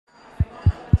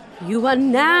You are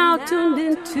now tuned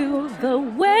into the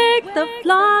Wake the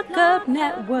Flock Up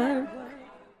Network.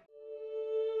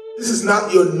 This is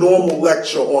not your normal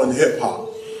lecture on hip-hop.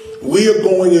 We are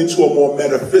going into a more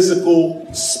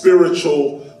metaphysical,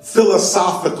 spiritual,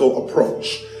 philosophical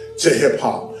approach to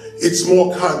hip-hop. It's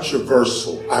more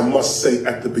controversial, I must say,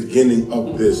 at the beginning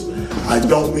of this. I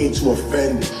don't mean to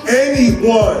offend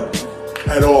anyone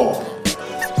at all,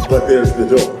 but there's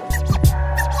the door.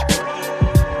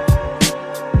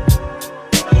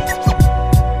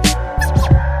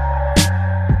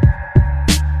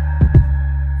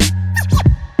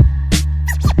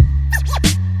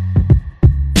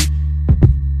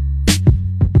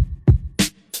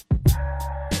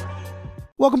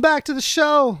 Welcome back to the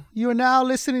show. You are now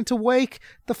listening to Wake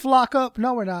the Flock Up.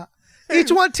 No, we're not.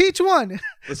 Each one teach one.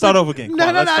 Let's start over again.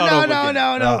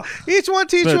 No. Each one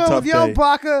teach one with Young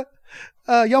Baca.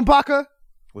 Young Baca.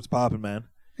 What's poppin', man?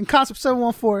 And Concept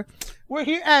 714. We're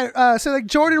here at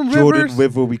Jordan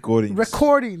River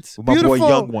Recordings. With my boy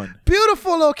Young One.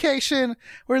 Beautiful location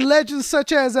where legends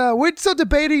such as we're still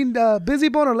debating Busy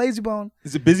Bone or Lazy Bone.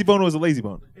 Is it Busy Bone or is it Lazy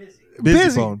Bone?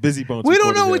 Busy Bone. We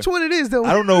don't know which one it is though.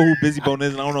 I don't know who Busy Bone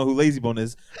is, and I don't know who Lazy Bone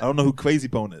is. I don't know who Crazy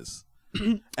Bone is.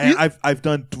 And I've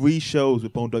done 3 shows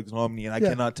with Bone Thugs and Harmony, and I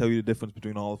cannot tell you the difference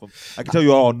between all of them. I can tell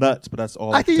you all nuts, but that's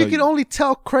all. I think you can only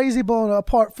tell Crazy Bone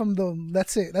apart from them.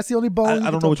 That's it. That's the only bone.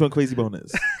 I don't know which one Crazy Bone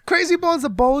is. Crazy Bone's the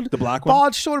black one,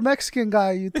 bald, short Mexican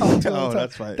guy you talk to. Oh,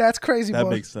 that's right. That's Crazy Bone. That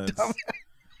makes sense.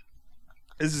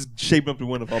 This is shaping up to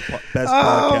one of our best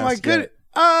podcasts. Oh my goodness.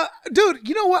 Dude,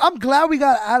 you know what? I'm glad we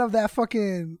got out of that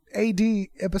fucking AD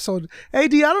episode.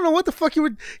 AD, I don't know what the fuck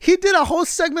he did a whole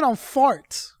segment on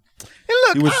farts. And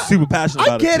look, he was super passionate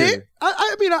about it. I get it.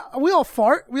 I mean, we all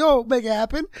fart. We all make it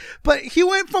happen. But he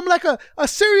went from like a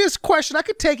serious question. I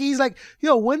could take it. He's like,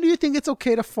 yo, when do you think it's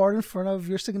okay to fart in front of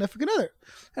your significant other?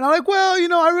 And I'm like, well,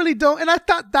 I really don't. And I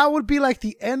thought that would be like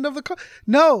the end of the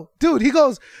No, dude, he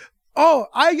goes, oh,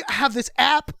 I have this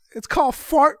app. It's called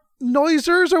Fart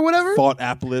Noisers or whatever.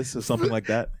 Fartapolis or something like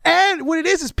that. And what it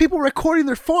is people recording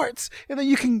their farts, and then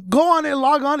you can go on and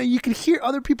log on and you can hear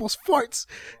other people's farts.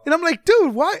 And I'm like,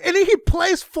 dude, why? And then he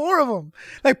plays 4 of them.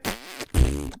 Like,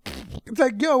 it's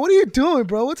like, yo, what are you doing,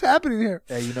 bro? What's happening here?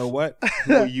 Hey, you know what?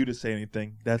 Who are you to say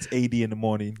anything? That's AD in the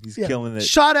morning. He's killing it.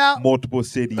 Shout out. Multiple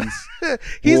cities.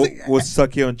 We're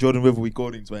stuck here on Jordan River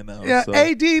Recordings right now. Yeah, so.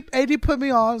 AD put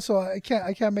me on, so I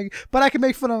can't make it. But I can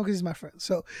make fun of him because he's my friend.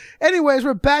 So anyways,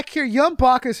 we're back here. Young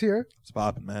Baca's here. What's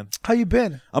poppin', man? How you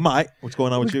been? I'm all right. What's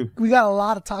going on with you? We got a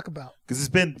lot to talk about. Because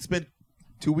it's been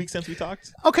 2 weeks since we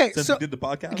talked. Okay, since we did the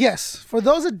podcast. Yes. For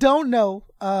those that don't know,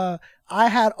 I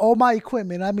had all my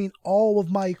equipment. I mean, all of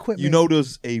my equipment. You know,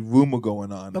 there's a rumor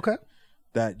going on. Okay.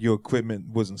 That your equipment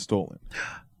wasn't stolen.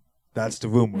 That's the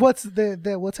rumor. What's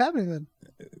happening then?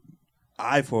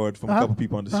 I've heard from a couple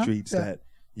people on the streets that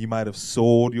you might have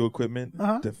sold your equipment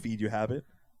to feed your habit.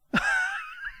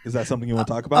 Is that something you want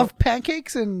to talk about? Of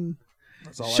pancakes and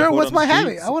sure. What's my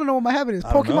habit? I want to know what my habit is.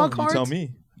 Pokemon cards. You tell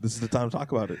me. This is the time to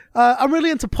talk about it. I'm really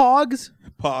into Pogs.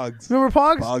 Remember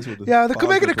Pogs? They're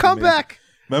making a comeback.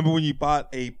 Remember when you bought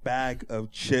a bag of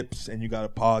chips and you got a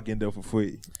Pog in there for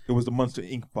free? It was the Monster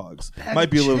Inc. Pogs. Might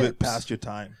be a little bit past your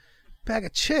time. Bag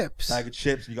of chips.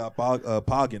 And you got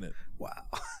Pog in it. Wow.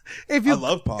 I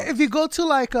love Pogs. If you go to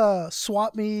like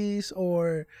swap meets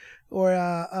or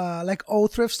like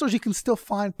old thrift stores, you can still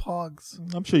find Pogs.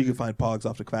 I'm sure you can find Pogs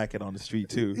off the crackhead on the street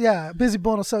too. Yeah, Busy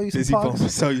Bone will sell you some Pogs. Busy Bone will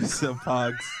sell you some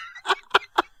Pogs.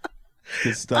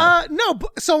 Good stuff. No,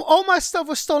 so all my stuff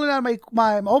was stolen out of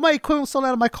all my equipment was stolen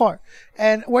out of my car,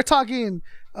 and we're talking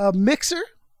mixer,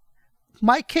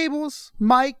 mic cables,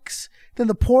 mics, then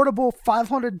the portable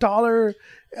 $500,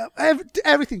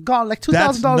 everything gone, like $2,000.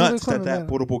 That's nuts that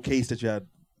portable case that you had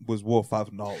was worth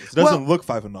 $500. It doesn't look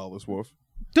 $500 worth.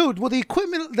 Dude, well, the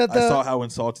equipment that I saw how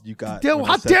insulted you got. Dude,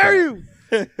 how dare you?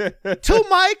 2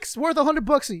 mics worth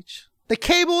 $100 each. The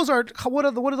cables are what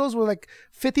are those? Were like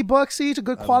 $50 each. A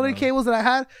good quality cables that I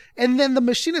had, and then the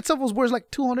machine itself was worth like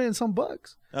 $200 and some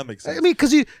bucks. That makes sense. I mean,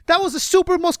 because that was the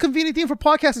super most convenient thing for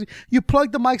podcasting. You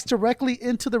plug the mics directly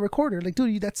into the recorder. Like, dude,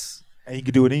 and you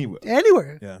can do it anywhere.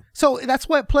 Anywhere. Yeah. So that's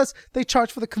why. Plus, they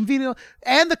charge for the convenience,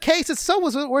 and the case itself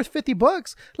was worth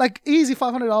 $50, like easy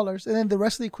 $500, and then the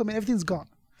rest of the equipment, everything's gone.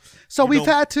 So we've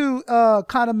had to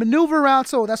kind of maneuver around.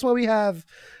 So that's why we have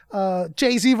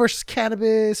Jay-Z versus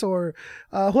Cannabis, or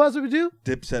who else did we do?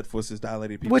 Dipset versus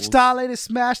Dilated People. Which Dilated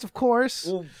smashed, of course.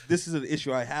 Well, this is an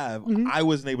issue I have. Mm-hmm. I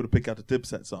wasn't able to pick out the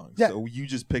Dipset songs. Yeah. So you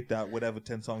just picked out whatever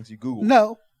 10 songs you Googled.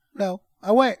 No.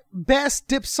 I went best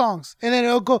dip songs, and then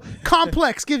it'll go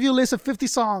complex, give you a list of 50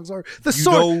 songs, or the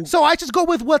sort. So I just go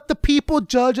with what the people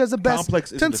judge as the best Complex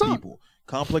 10 isn't the songs. people.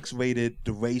 Complex rated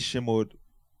the Ray Shimmered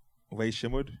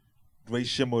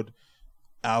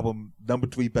album number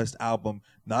 3 best album,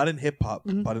 not in hip hop,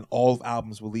 but in all of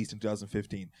albums released in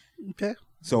 2015. Okay.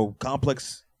 So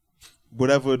Complex,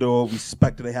 whatever the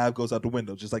respect that they have goes out the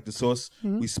window. Just like the Source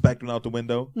respect went out the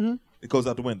window, it goes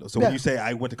out the window. So when you say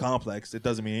I went to Complex, it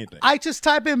doesn't mean anything. I just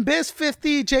type in Biz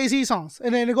 50 Jay-Z songs,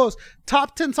 and then it goes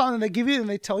top 10 songs, and they give you and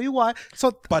they tell you why.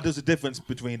 So, but there's a difference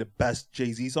between the best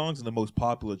Jay-Z songs and the most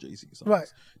popular Jay-Z songs.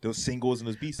 Right. There's singles and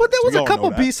there's B-sides. But there was We a all couple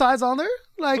know that. B-sides on there,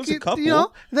 like There was a couple. you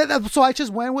know. So I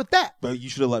just went with that. But you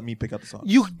should have let me pick out the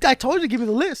songs. I told you to give me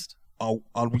the list. Are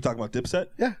we talking about Dipset?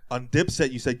 Yeah. On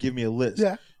Dipset, you said give me a list.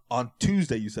 Yeah. On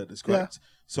Tuesday, you said this, correct? Yeah.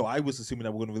 So I was assuming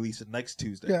that we're going to release it next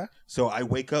Tuesday. Yeah. So I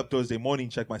wake up Thursday morning,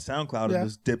 check my SoundCloud, and Yeah.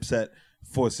 there's Dipset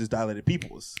versus Dilated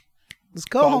Peoples. Let's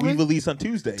go, But we homie. release on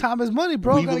Tuesday. Time is money,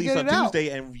 bro. We Gotta release get on it out. Tuesday,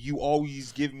 and you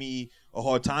always give me a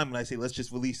hard time when I say, let's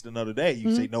just release it another day.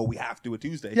 You say, no, we have to do it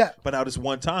Tuesday. Yeah. But now this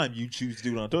one time, you choose to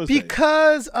do it on Thursday.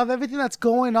 Because of everything that's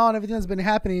going on, everything that's been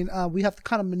happening, we have to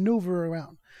kind of maneuver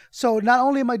around. So not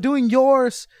only am I doing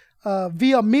yours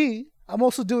via me, I'm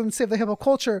also doing Save the Hip Hop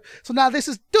Culture. So now this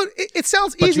is, dude, it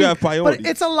sounds But easy, you have priorities. but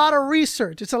it's a lot of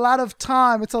research. It's a lot of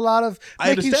time. It's a lot of I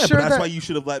making understand, sure but that's that, why you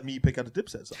should have let me pick out the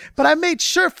Dipset song. but I made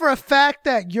sure for a fact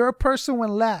that your person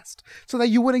went last so that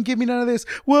you wouldn't give me none of this.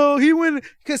 Well, he went,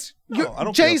 because No, I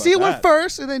don't care Jay-Z about went that.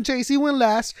 first and then Jay-Z went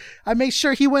last. I made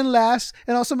sure he went last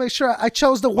and also make sure I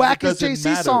chose the But it wackest doesn't Jay-Z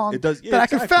matter. song It does, yeah, that I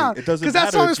can exactly. find. It doesn't Because that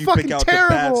matter song if is you fucking pick out the bad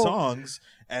terrible. songs,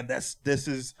 and this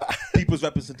is people's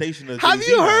representation of Have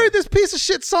Jay-Z you now. heard this piece of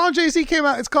shit song Jay-Z came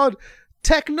out? It's called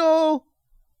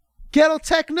Ghetto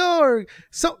Techno or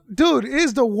so. Dude, it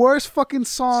is the worst fucking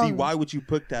song. See, why would you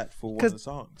pick that for one of the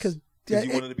songs? Because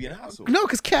you wanted to be an asshole. No,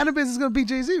 because Cannabis is gonna be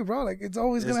Jay-Z, bro. Like it's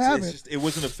always gonna happen. It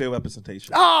wasn't a fair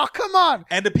representation. Oh, come on.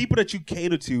 And the people that you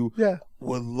cater to Yeah.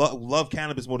 will love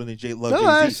Cannabis more than they love No,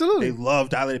 Jay-Z. absolutely. They love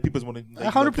Dilated Peoples more than they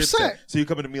love 100%. Dipset. So you're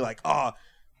coming to me like,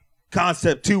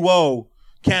 Concept 2.0,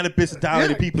 Cannabis and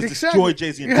Dilated Peoples destroy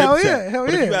Jay-Z and Hell Dipset. yeah, hell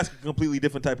but yeah. if you ask a completely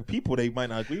different type of people, they might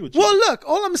not agree with you. Well, look,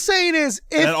 all I'm saying is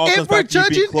that all if comes we're back to you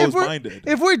being judging, closed-minded.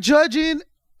 if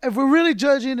we're really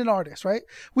judging an artist, right?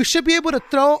 We should be able to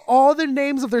throw all the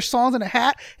names of their songs in a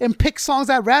hat and pick songs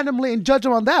out randomly and judge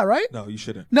them on that, right? No, you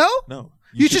shouldn't. No? No.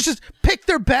 You should just pick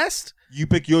their best. You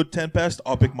pick your 10 best,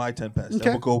 I'll pick my 10 best. Okay.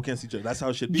 And we'll go against each other. That's how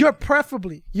it should be. You're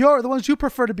the ones you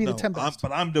prefer to be No, the 10 best.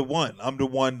 but I'm the one. I'm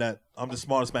the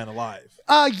smartest man alive.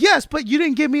 Yes, but you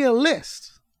didn't give me a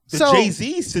list. The So,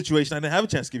 Jay-Z situation, I didn't have a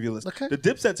chance to give you a list. Okay. The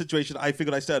Dipset situation, I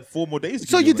figured I still had 4 more days to give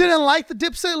so you you a list. didn't like the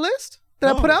Dipset list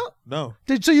that I put out? No.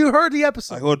 So you heard the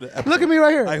episode? I heard the episode. Look at me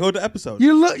right here. I heard the episode. I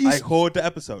heard the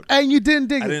episode. And you didn't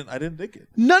dig it. I didn't think it.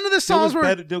 None of the songs were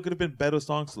There could have been better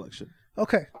song selection.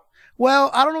 okay.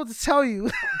 Well, I don't know what to tell you.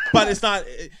 But it's not.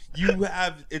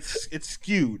 It's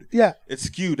skewed. Yeah. It's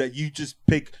skewed that you just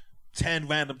pick 10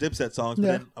 random Dipset songs, but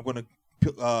Yeah. then I'm going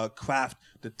to craft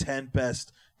the 10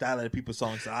 best Dilated People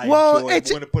songs that I Well, enjoy. I'm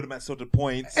going to put them at certain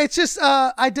points. It's just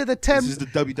I did the 10. This is the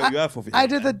WWF over here. I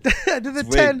did man. I did the It's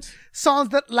 10 rigged. songs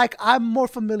that like I'm more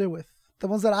familiar with. The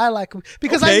ones that I like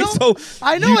because Okay,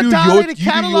 I know you a do dilated you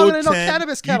do catalog your and I know 10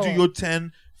 Cannabis catalog. You do your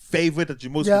 10 favorite that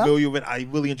you're most Yeah. familiar with. I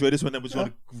really enjoy this one. I was going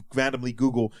to randomly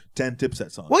Google 10 Dipset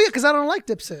songs. Well, yeah, because I don't like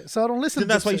Dipset, so I don't listen Then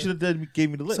to that's Dipset. why you should have gave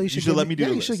me the list. So you you should should give let me- me do yeah,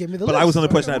 the you list. should give me the But I was list. on the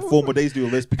person that had 4 more days to do a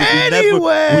list because we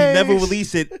Anyways. never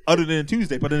release it other than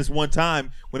Tuesday. But then this one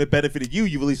time when it benefited you,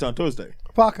 you released it on Thursday.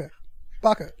 Baca.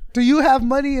 Do you have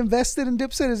money invested in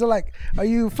Dipset? Is it like, are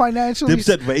you financially?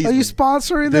 Dipset raised Are you me.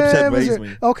 sponsoring Dipset them? raised Is it-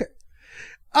 me. Okay.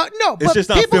 No, but It's just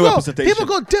not people fair go, representation. people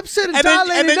go Dipset and And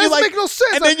Dilated. It then doesn't make no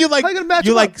sense. And then you're like, how you gonna match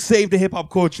them up? save the hip hop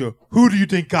culture. Who do you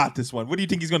think got this one? What do you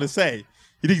think he's gonna say?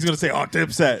 You think he's gonna say, "Oh,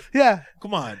 Dipset"? Yeah.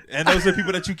 Come on. And those are the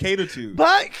people that you cater to.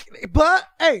 But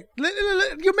hey,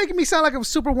 you're making me sound like I'm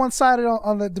super one-sided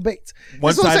on the debates. That's what I'm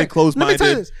One-sided, saying. closed-minded, Let me tell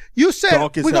you this. You said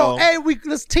dark as we go, hell. hey,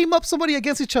 let's team up somebody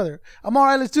against each other. I'm all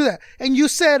right. Let's do that. And you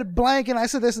said blank, and I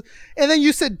said this, and then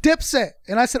you said Dipset,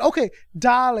 and I said okay,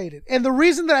 Dilated. And the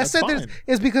reason that I That's said this fine.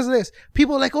 is because of this.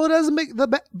 People are like, oh, it doesn't make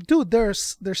dude. Their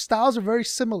styles are very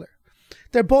similar.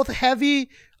 They're both heavy,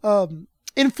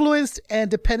 influenced, and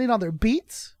depending on their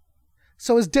beats.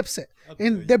 So is Dipset,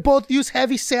 and they both use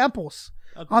heavy samples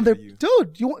on their. you.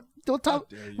 Dude, don't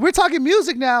talk. We're talking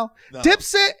music now. No.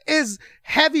 Dipset is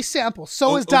heavy samples.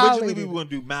 So is Originally, Dilated we were going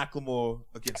to do Macklemore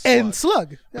against and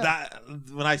Slug. Slug. But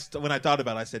Yeah. when I thought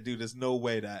about it, I said, dude, there's no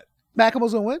way that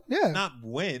Macklemore's gonna win. Yeah. not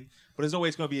win, but there's no way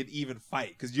it's going to be an even fight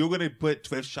because you're going to put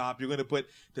Thrift Shop, you're going to put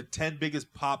the 10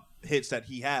 biggest pop hits that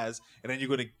he has, and then you're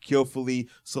going to carefully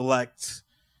select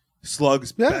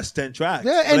Slug's best 10 tracks.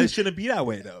 Yeah, but and- it shouldn't be that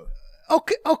way though.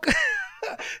 Okay.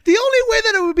 The only way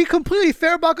would be completely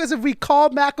fair about us if we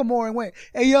called Macklemore and went,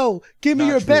 "Hey, yo, give me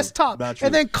Not your true. best top," Not true.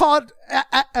 and then called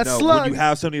a No, slug. when you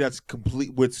have somebody that's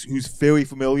complete, who's very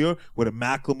familiar with a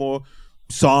Macklemore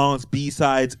songs,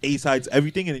 B-sides, A-sides,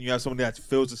 everything, and then you have somebody that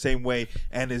feels the same way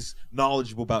and is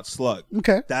knowledgeable about Slug.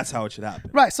 Okay. That's how it should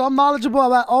happen. Right, so I'm knowledgeable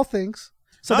about all things.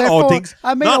 So Not therefore, all things.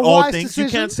 I made Not a all wise things. decision,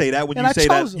 You can't say that when and you I say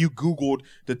that chose them. you Googled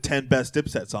the 10 best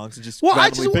Dipset songs and just Well,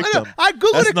 randomly picked them. I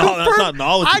googled That's it. not, Confirmed. that's not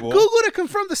knowledgeable. I googled to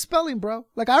confirm the spelling, bro.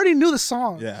 Like I already knew the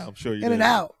song. Yeah, I'm sure you in did. and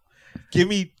out. Give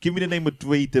me the name of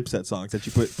 3 Dipset songs that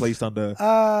you placed on the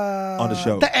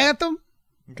show. The anthem.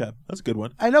 Okay, that's a good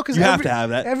one. I know because you have to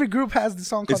have that. Every group has the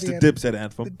song called It's the anthem. Dipset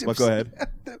anthem. The But go ahead.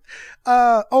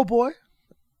 Oh boy.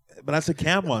 But that's a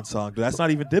Cam'ron song, dude. That's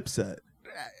not even Dipset.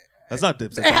 That's not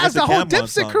Dipset. It has That's the a whole Cam'ron Dipset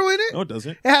song. crew in it. No, it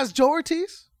doesn't. It has Joe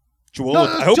Ortiz. Joel. No,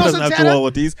 I hope Joe it doesn't have Santana. Joel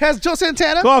Ortiz. Has Joe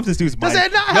Santana. Go off this dude's mic. Does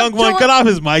it not have Young one, Joel- cut off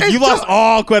his mic. It's You lost Joel-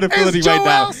 all credibility it's right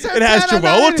now. Joel It has Santana,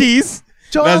 Joel not Ortiz.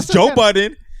 Joel It has Joe Santana.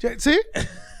 Budden. See?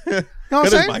 You know what Cut I'm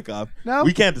his saying? mic off. No?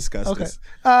 We can't discuss Okay. this.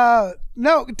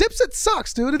 No, Dipset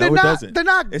sucks, dude. They're No, it not. doesn't. They're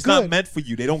not. It's good. not meant for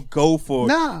you. They don't go for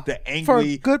Nah. the For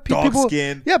angry, good people- dark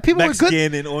skin, yeah, people with good-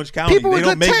 Mexican in Orange County. People They with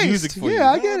don't good make taste. music for you.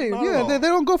 Yeah, I get it. Not at Yeah, all. they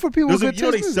don't go for people with good You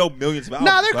know taste. they sell millions of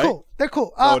albums, Nah, they're right? cool. They're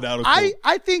cool. Oh, that was cool.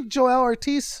 I think Joel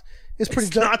Ortiz is pretty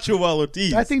It's dope. not Joel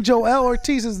Ortiz. I think Joel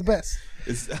Ortiz is the best.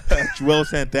 It's Joel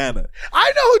Santana.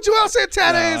 I know who Joel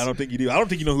Santana Nah, is. I don't think you do. I don't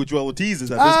think you know who Joel Ortiz is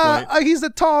at this point. He's the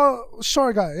tall,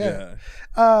 short guy. Yeah.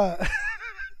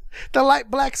 The light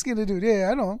black skinned dude. Yeah,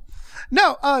 I know him.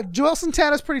 No, Joel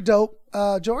Santana's pretty dope.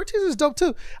 Joe Ortiz is dope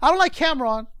too. I don't like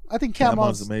Cam'ron. I think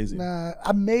Cam'ron's amazing.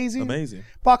 Amazing. Amazing.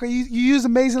 Baca, you use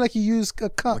amazing like you use a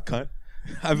cunt. A cunt?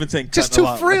 I've been saying cunt Just a too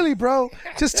lot. freely, bro.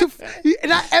 Just too.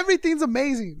 Not everything's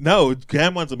amazing. No,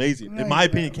 Cam'ron's amazing. In my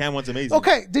opinion, Cam'ron's amazing.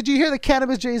 Okay, did you hear the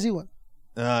Cannabis Jay-Z one?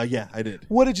 Yeah, I did.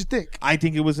 What did you think? I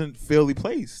think it wasn't fairly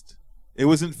placed. It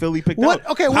wasn't fairly picked What?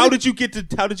 out. Okay, How did you get to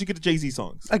Jay-Z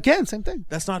songs? Again, same thing.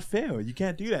 That's not fair. You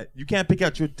can't do that. You can't pick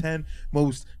out your 10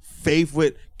 most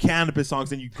favorite cannabis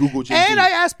songs and you Google Jay-Z. And I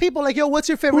asked people like, "Yo, what's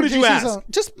your favorite Who did you Jay-Z ask? song?"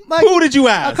 Just like Who did you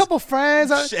ask? A couple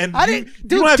friends. And I you, didn't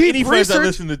do you don't have deep any friends that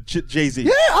research. listen to Jay-Z.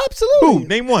 Yeah, absolutely. Who?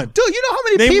 Name one. Dude, you know how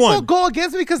many Name people one. go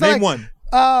against me because Name like, one.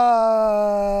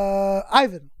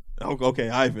 Ivan. Oh, okay,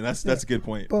 Ivan. That's a good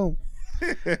point. Boom.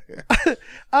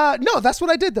 No, that's what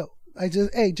I did though. I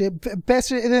just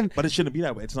best and then. But it shouldn't be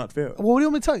that way. It's not fair. What do you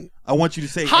want me to tell you? I want you to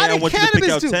say, How hey, I did want you to pick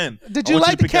Cannabis out do? 10. Did I you want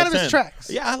like to the pick out Cannabis 10. tracks?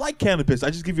 Yeah, I like Cannabis. I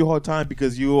just give you a hard time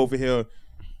because you over here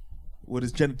with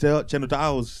his genitals.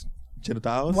 Genitals?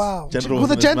 Wow. Genitals With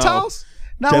the in his mouth. Gentiles?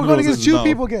 Now we're Genitals going in against his Jew mouth.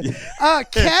 people again.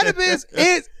 Cannabis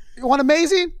is one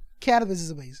amazing. Cannabis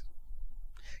is amazing.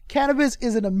 Cannabis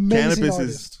is an amazing Cannabis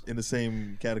artist. is in the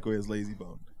same category as Lazy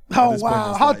Bone. Oh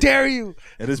wow! How dare you?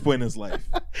 At this point in his life.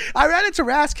 I ran into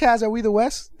Razzcast at We the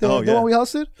West, the one we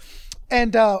hosted,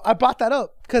 and I brought that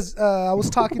up because I was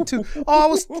talking to. I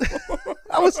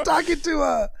was talking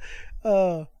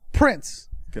to Prince.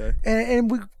 Okay. And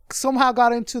we somehow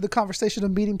got into the conversation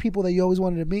of meeting people that you always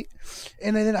wanted to meet,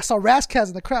 and then I saw Razzcast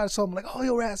in the crowd, so I'm like, "Oh,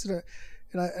 yo, Raz," and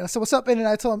I said, "What's up?" And then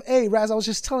I told him, "Hey, Raz, I was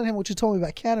just telling him what you told me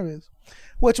about cannabis."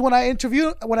 Which when I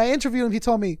interviewed him, he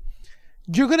told me,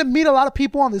 "You're gonna meet a lot of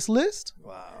people on this list.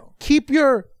 Wow. Keep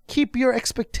your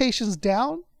expectations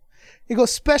down." He goes,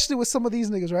 especially with some of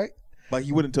these niggas, right? Like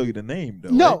he wouldn't tell you the name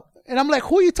though. No. Right? And I'm like,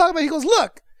 who are you talking about? He goes,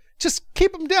 look, just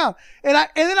keep him down. And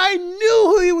then I knew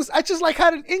who he was. I just like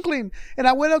had an inkling. And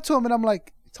I went up to him and I'm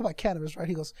like, "You talking about cannabis, right?"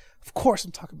 He goes, "Of course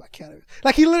I'm talking about cannabis."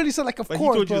 Like he literally said, like, of But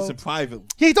course, he told bro. you this in private.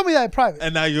 Yeah, he told me that in private.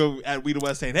 And now you're at We the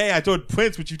West saying, "Hey, I told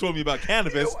Prince what you told me about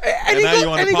cannabis." And he now goes,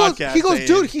 you're on and a he goes, podcast he goes, saying,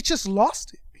 dude, he just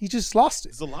lost it. He just lost it.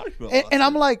 There's a lot of people. And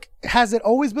I'm like, has it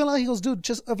always been like? He goes, dude,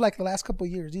 just of like the last couple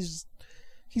of years, he's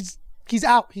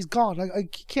out. He's gone.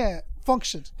 Like he can't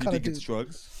function. You Kind think of it's dude.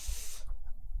 drugs?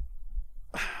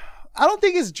 I don't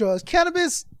think it's drugs.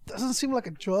 Cannabis doesn't seem like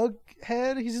a drug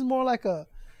head. He's just more like a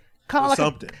kind of like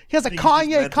something. he has a I think he's just Kanye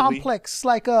mentally- complex.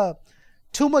 Like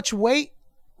too much weight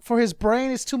for his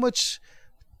brain is too much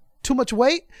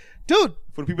weight, dude.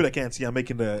 For the people that can't see, I'm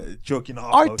making the joke.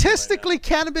 Artistically,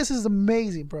 cannabis is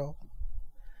amazing, bro.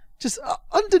 Just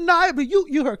undeniably,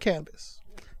 you heard cannabis.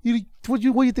 What do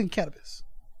you think of cannabis?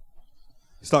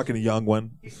 He's talking to young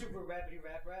one. He's super rappity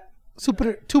rap.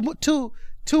 Super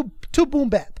too boom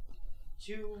bap.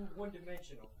 Too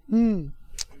one-dimensional.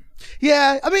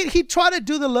 Yeah, I mean, he tried to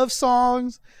do the love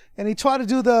songs, and he tried to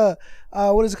do the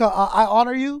what is it called? I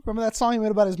Honor You. Remember that song he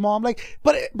made about his mom? Like,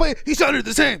 but he sounded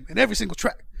the same in every single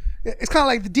track. It's kind of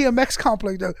like the DMX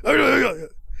complex.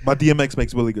 But DMX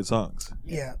makes really good songs.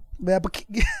 Yeah, Yeah,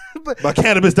 But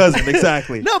cannabis doesn't,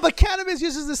 exactly. No, but cannabis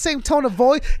uses the same tone of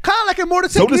voice, kind of like Immortal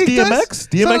So does Technique. DMX.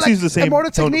 DMX uses the same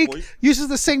Immortal tone of Technique voice. uses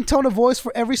the same tone of voice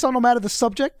for every song, no matter the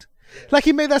subject. Like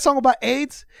he made that song about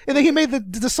AIDS, and then he made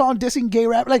the song dissing gay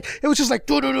rap. Like it was just like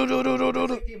do do do do do do do.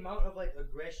 Like the amount of like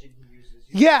aggression he uses.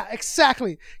 Yeah,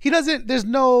 exactly. He doesn't.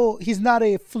 He's not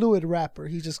a fluid rapper.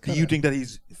 He just. Do you think that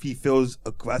he feels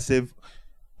aggressive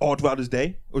all throughout his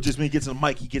day, or just when he gets on the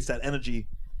mic, he gets that energy?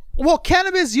 Well,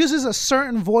 cannabis uses a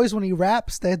certain voice when he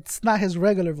raps that's not his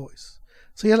regular voice.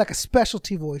 So he has like a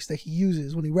specialty voice that he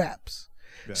uses when he raps.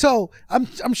 Yeah. So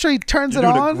I'm sure he turns You're it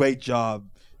doing on. a great job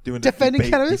doing defending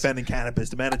cannabis. Defending cannabis,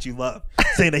 the man that you love,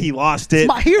 saying that he lost it.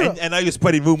 My hero. And now you're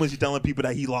spreading rumors. You're telling people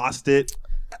that he lost it.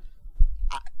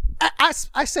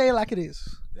 I say it like it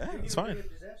is. Yeah, that's fine.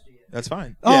 That's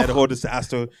fine. Oh. Yeah, the whole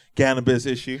disaster cannabis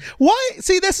issue. Why?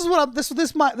 See, this is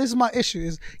my issue.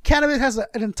 Is cannabis has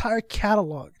an entire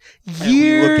catalog,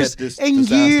 years and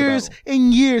years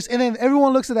and years, and then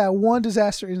everyone looks at that one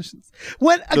disaster instance.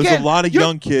 There's a lot of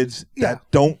young kids that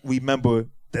don't remember,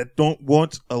 that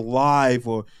weren't alive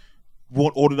or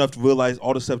weren't old enough to realize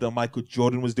all the stuff that Michael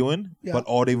Jordan was doing, but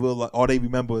all they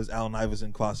remember is Allen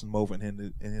Iverson crossing him over and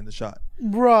hitting the shot.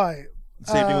 Right.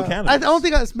 Same thing with cannabis. I don't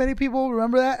think as many people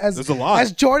remember that as there's a lot.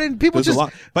 As Jordan. People there's a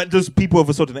lot. But there's people of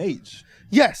a certain age.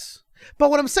 Yes,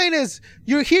 but what I'm saying is,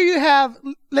 you have,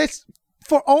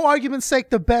 for all argument's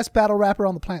sake, the best battle rapper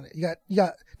on the planet. You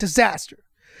got Disaster.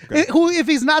 Okay. Who, if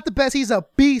he's not the best, he's a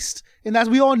beast, and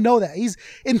we all know that. He's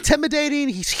intimidating.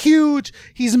 He's huge.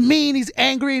 He's mean. He's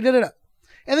angry. Da da da.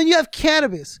 And then you have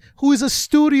Cannabis, who is a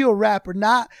studio rapper,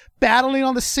 not battling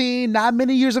on the scene, not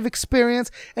many years of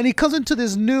experience. And he comes into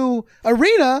this new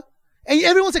arena, and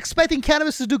everyone's expecting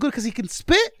Cannabis to do good because he can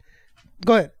spit.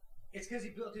 Go ahead. It's because he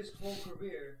built his whole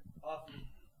career off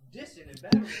dissing and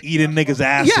battling. Eating niggas'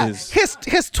 asses. Yeah,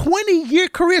 his 20-year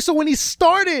career. So when he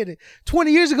started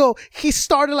 20 years ago, he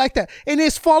started like that. And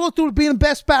his follow-through being the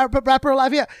best rapper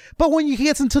alive, yeah. But when he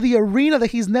gets into the arena that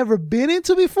he's never been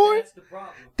into before, that's the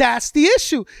problem. That's the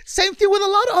issue. Same thing with a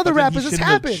lot of other rappers. It's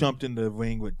happened. He jumped in the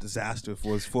ring with Disaster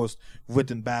for his first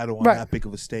written battle on that big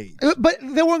of a stage. But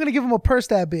they weren't going to give him a purse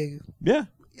that big. Yeah.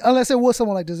 Unless it was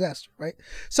someone like Disaster, right?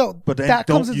 So but then that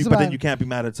comes into then you can't be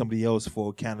mad at somebody else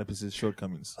for Cannabis's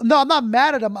shortcomings. No, I'm not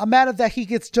mad at him. I'm mad at that he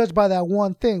gets judged by that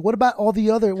one thing. What about all the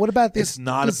other? What about this? It's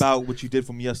not about what you did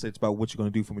for me yesterday. It's about what you're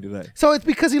going to do for me today. So it's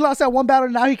because he lost that one battle.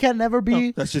 Now he can never be.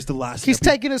 No, that's just the last. He's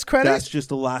taking his credit. That's just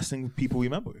the last thing people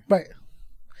remember. Right.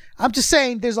 I'm just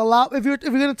saying, there's a lot. If you're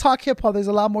gonna talk hip hop, there's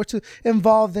a lot more to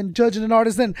involved than judging an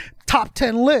artist than top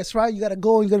 10 lists, right? You got to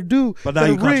go, you got to do. But now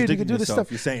you're contradicting yourself. This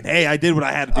stuff. You're saying, "Hey, I did what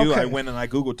I had to do. Okay. I went and I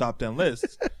googled top 10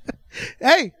 lists."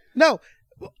 Hey, no.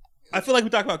 I feel like we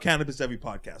talk about cannabis every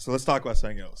podcast, so let's talk about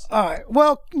something else. All right.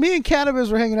 Well, me and Cannabis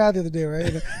were hanging out the other day,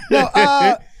 right? No.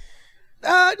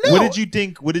 No. What did you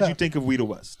think? What did you think of Weeda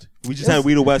West? We just had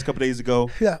Weeda West a couple days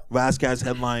ago. Yeah. Razzcast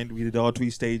headlined. We did all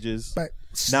 3 stages. Right.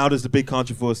 Now there's the big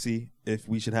controversy if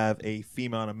we should have a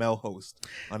female and a male host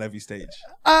on every stage.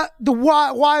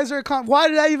 Why is there why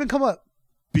did that even come up?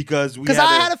 Because I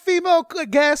had a female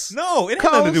guest. No, it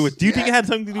had nothing to do with. Do you think it had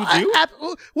something to do with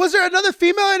you? Was there another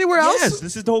female anywhere else? Yes,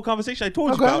 this is the whole conversation I told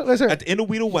you about. At the end of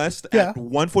Weeda West at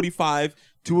 1:45,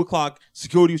 2 o'clock,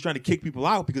 security was trying to kick people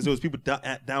out because there was people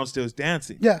downstairs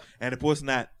dancing. Yeah. And the person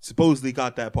that supposedly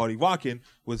got that party rocking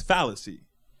was Fallacy.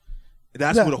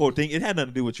 That's what the whole thing. It had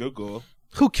nothing to do with your girl.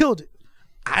 Who killed it?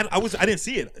 I didn't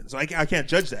see it, so I can't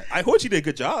judge that. I heard she did a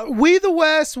good job. Weeda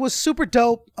West was super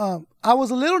dope. I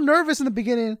was a little nervous in the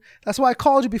beginning. That's why I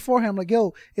called you beforehand. I'm like,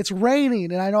 yo, it's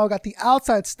raining, and I know I got the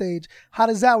outside stage. How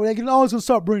does that work? Like, no, it's gonna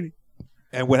stop raining.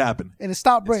 And what happened? And it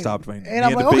stopped raining. And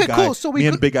I'm like, okay, cool. So me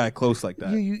and the big guy close like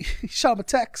that. You shot him a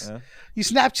text. Yeah. You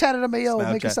Snapchatted him, yo.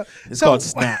 Make it it's called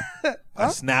Snap. I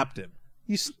snapped him.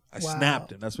 I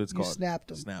snapped him. That's what it's called. You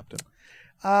snapped him. Snapped him.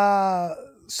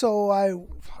 So I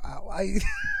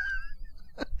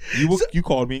you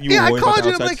called me and you were I called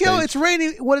you. I'm like, stage. yo, it's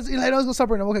raining. What is? I know it's gonna stop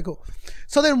raining. Okay, cool.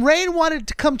 So then Rain wanted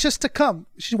to come just to come.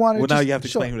 She wanted. Well, now you have to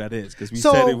explain who that is because we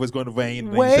said it was going to rain.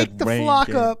 And Wake the Flock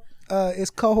Up is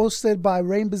co-hosted by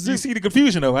Rain Bazoo. You see the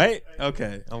confusion though, right?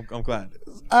 Okay, I'm glad.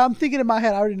 I'm thinking in my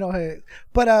head. I already know her.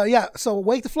 But yeah, so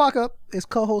Wake the Flock Up is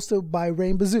co-hosted by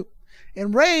Rain Bazoo,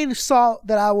 and Rain saw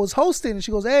that I was hosting, and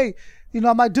she goes, "Hey, you know,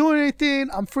 I'm not doing anything.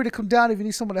 I'm free to come down if you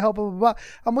need someone to help, blah, blah, blah."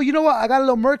 I'm like, you know what? I got a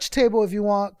little merch table if you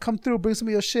want. Come through, bring some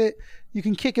of your shit. You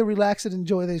can kick it, relax it,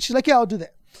 enjoy it. She's like, yeah, I'll do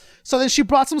that. So then she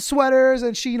brought some sweaters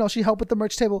and she helped with the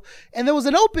merch table. And there was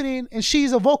an opening and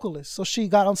she's a vocalist. So she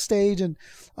got on stage and,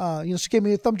 she gave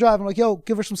me a thumb drive. I'm like, yo,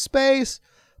 give her some space.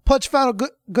 Pudge found a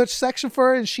good section for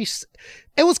her, and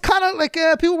it was kind of like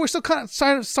people were still kind of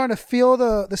starting to feel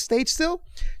the stage still.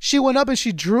 She went up and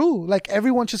she drew. Like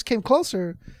everyone just came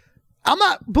closer. I'm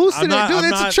not boosting it, dude.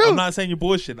 It's the truth. I'm not saying you're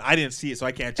bullshitting. I didn't see it, so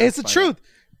I can't. It's the truth.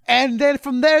 And then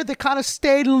from there, they kind of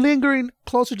stayed lingering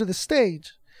closer to the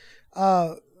stage.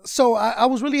 So I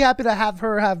was really happy to have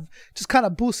her have just kind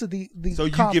of boosted the So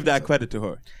you give that credit to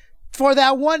her? For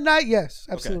that one night, yes,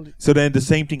 absolutely. Okay. So then the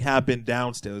same thing happened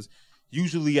downstairs.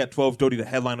 Usually at 12:30, the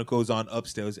headliner goes on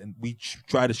upstairs, and we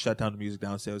try to shut down the music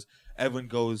downstairs. Everyone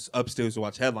goes upstairs to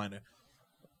watch headliner.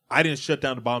 I didn't shut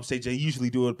down the bottom stage. They usually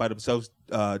do it by themselves.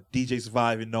 DJ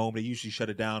Survive and Gnome, they usually shut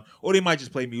it down. Or they might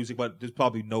just play music, but there's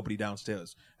probably nobody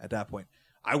downstairs at that point.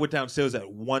 I went downstairs at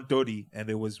 1:30, and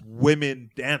there was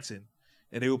women dancing.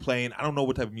 And they were playing, I don't know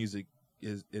what type of music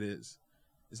it is.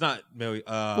 It's not Mary.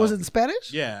 Was it in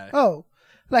Spanish? Yeah. Oh.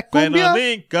 Like cumbia?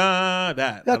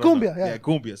 That. Yeah, cumbia. Yeah,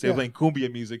 cumbia. So they were playing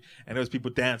cumbia music, and there was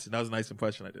people dancing. That was a nice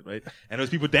impression I did, right? And there was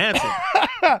people dancing.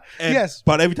 Yes.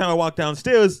 But every time I walked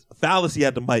downstairs, Fallacy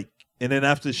had the mic. And then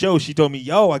after the show, she told me,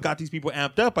 yo, I got these people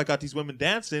amped up. I got these women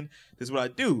dancing. This is what I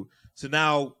do. So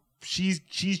now she's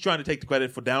trying to take the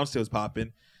credit for downstairs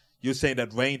popping. You're saying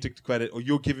that Rain took the credit, or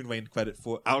you're giving Rain the credit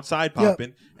for outside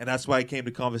popping, and that's why it came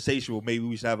to conversation where maybe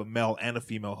we should have a male and a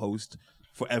female host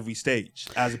for every stage,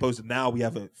 as opposed to now we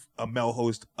have a male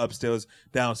host upstairs,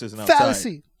 downstairs, and outside.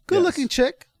 Fallacy. Good-looking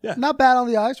chick. Yeah. Not bad on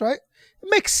the eyes, right? It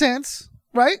makes sense,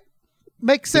 right?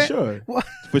 Makes sense. For sure.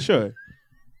 For sure.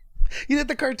 You did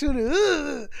the cartoon.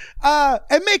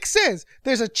 It makes sense.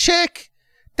 There's a chick.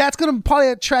 That's going to probably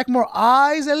attract more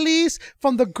eyes, at least,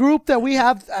 from the group that we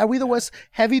have at We the West,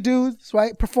 heavy dudes,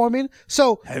 right, performing.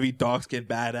 So heavy, dark skin,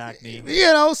 bad acne.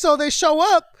 So they show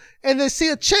up and they see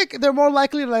a chick, they're more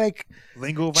likely to like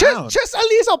linger around. Just at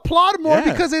least applaud more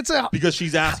because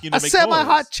she's asking to make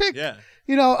semi-hot chick,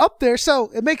 up there.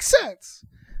 So it makes sense.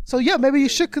 So yeah, maybe you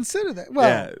should consider that. Well,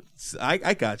 yeah,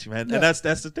 I got you, man, and that's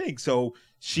the thing. So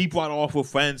she brought all of her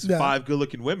friends, 5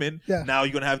 good-looking women. Yeah. Now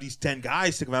you're gonna have these 10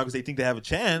 guys stick around because they think they have a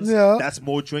chance. Yeah. That's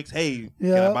more drinks. Hey,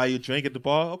 can I buy you a drink at the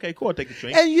bar? Okay, cool. I'll take a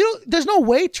drink. And there's no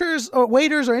waiters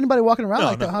or anybody walking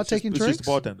around that, taking drinks. It's just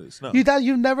the bartenders. No.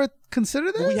 You never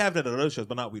considered that? Well, we have that at other shows,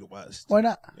 but not We the West. Why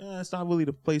not? Yeah, it's not really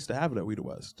the place to have it at We the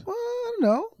West. Well, I don't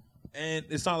know. And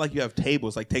it's not like you have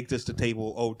tables. Like, take this to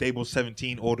table. Oh, table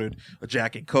 17 ordered a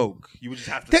Jack and Coke. You would just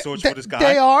have to search for this guy.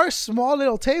 They are small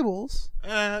little tables.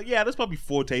 Yeah, there's probably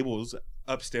 4 tables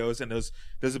upstairs, and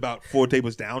there's about 4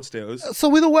 tables downstairs. So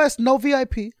We the West, no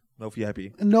VIP. No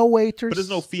VIP. No waiters. But there's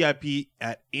no VIP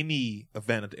at any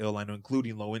event at the airliner,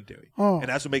 including low end theory. And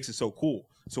that's what makes it so cool.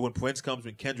 So when Prince comes,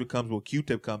 when Kendrick comes, when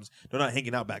Q-Tip comes, they're not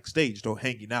hanging out backstage. They're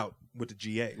hanging out with the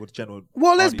GA, with the general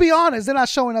Well, let's be honest. They're not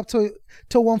showing up till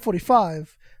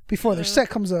 1:45 before their set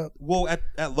comes up. Well,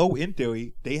 at low end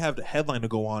theory, they have the headliner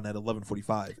go on at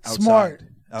 11:45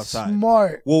 outside.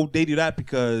 Smart. Well, they do that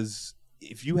because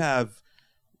if you have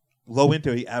low end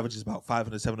theory averages about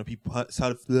 500, 700 people.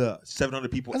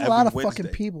 700 people. That's every a lot of Wednesday.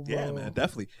 fucking people, bro. Yeah, man,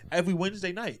 definitely. Every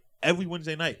Wednesday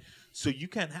night. So you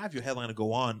can't have your headliner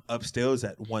go on upstairs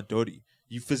at 1:30.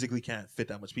 You physically can't fit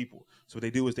that much people. So what they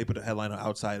do is they put a headliner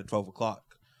outside at 12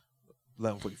 o'clock,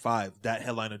 11:45. That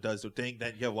headliner does their thing.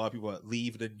 Then you have a lot of people that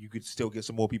leave. Then you could still get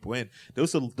some more people in.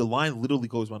 The line literally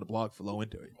goes around the block for low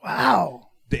end theory. Wow.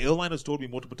 The airliners told me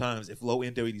multiple times, if low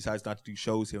end theory decides not to do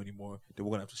shows here anymore, then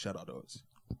we're gonna have to shut our doors.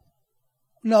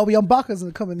 No, but Baca's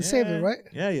gonna come in and save it, right?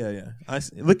 Yeah.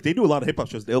 Look, they do a lot of hip hop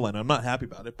shows at the airline. I'm not happy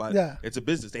about it, but it's a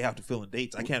business. They have to fill in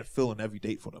dates. I can't fill in every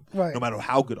date for them, no matter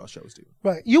how good our shows do.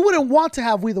 Right. You wouldn't want to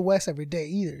have We the West every day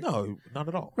either. No, not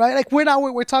at all. Right. Like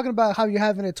we're talking about how you're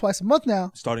having it twice a month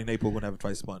now. Starting in April, we're gonna have it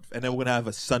twice a month, and then we're gonna have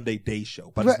a Sunday day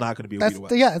show, but it's not gonna be a We the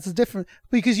West. Yeah, it's different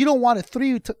because you don't want it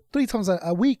three times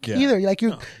a week either. Like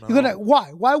you're gonna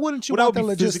why wouldn't you want that logistically? That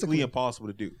would be physically impossible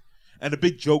to do. And the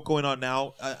big joke going on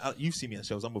now, you've seen me on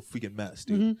shows. I'm a freaking mess,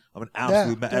 dude. Mm-hmm. I'm an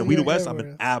absolute mess. At We the West, I'm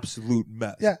an absolute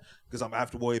mess. Yeah. Because I have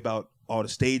to worry about all the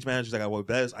stage managers. I got to worry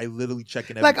about this. I literally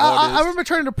check in every artist. I remember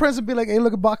turning to Prince and be like, hey,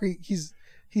 look at Baca.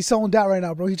 He's zoned out right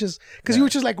now, bro. He just because you were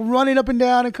just like running up and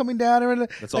down and coming down. And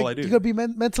that's all I do. You're gonna be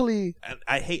mentally. And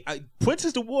I hate Prince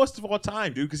is the worst of all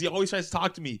time, dude. Because he always tries to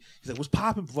talk to me. He's like, "What's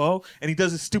poppin', bro?" And he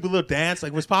does this stupid little dance,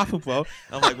 like, "What's poppin', bro?"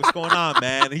 And I'm like, "What's going on,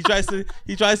 man?" And he tries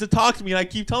to talk to me, and I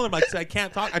keep telling him, like, I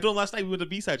can't talk. I told him last night we went to the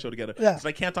B-side show together. Yeah. So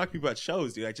I can't talk to people at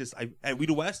shows, dude. At We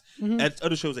the West, at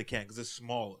other shows I can't because it's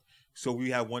smaller. So we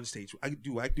have one stage. I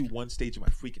do one stage in my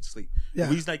freaking sleep. Yeah.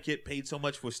 The reason I get paid so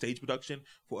much for stage production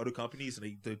for other companies,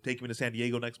 and they take me to San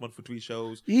Diego next month for 3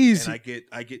 shows. Easy. And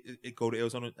I get it go to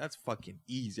Arizona. That's fucking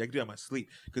easy. I can do that in my sleep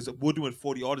because we're doing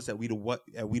 40 artists at We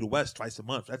the West twice a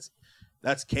month.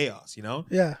 That's chaos, you know?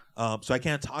 Yeah. So I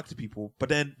can't talk to people. But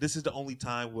then this is the only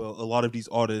time where a lot of these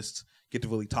artists get to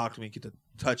really talk to me, get to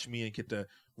touch me, and get to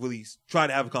really try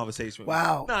to have a conversation with me.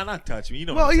 Wow. Nah, not touch me. You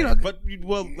know Well, what I'm you saying. know, But,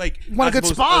 well, like... Want a good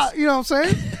spot, you know what I'm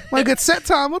saying? Want a good set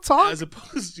time, we'll talk. As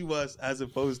opposed to us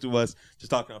just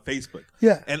talking on Facebook.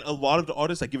 Yeah. And a lot of the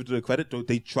artists, I give it to their credit,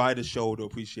 they try to show the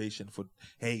appreciation for,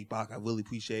 hey, Baca, I really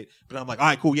appreciate it. But I'm like, all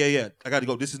right, cool, yeah. I got to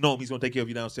go. This is Noam. He's going to take care of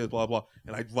you downstairs, blah, blah.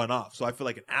 And I run off. So I feel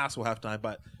like an asshole half time.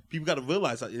 But people got to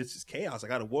realize that it's just chaos. I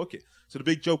got to work it. So the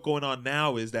big joke going on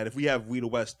now is that if we have We the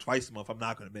West twice a month, I'm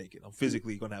not going to make it. I'm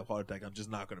physically going to have a heart attack. I'm just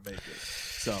not going to make it.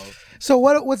 So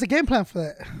what's the game plan for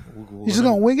that? You're just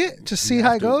going to wing it? Just see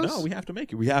how it goes? No, we have to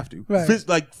make it. We have to. Right.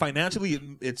 Like,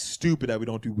 financially, it's stupid that we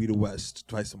don't do We the West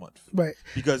twice a month. Right.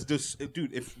 Because,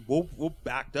 dude, if we're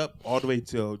backed up all the way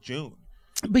till June.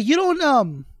 But you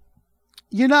don't,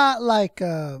 you're not, like,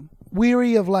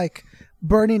 weary of, like,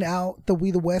 burning out the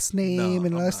We the West name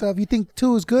and all that stuff? You think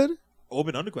 2 is good?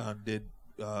 Urban Underground did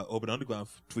Urban Underground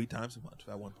 3 times a month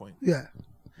at one point. Yeah.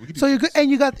 So you're good,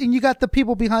 and you got the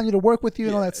people behind you to work with you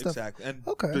and all that stuff. Exactly. And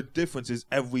the difference is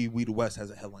every We the West has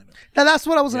a headliner. Now that's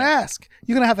what I was gonna ask.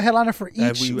 You're gonna have a headliner for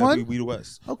each one? Every We the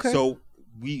West. Okay. So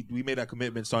we made that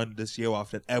commitment starting this year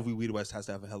off that every We the West has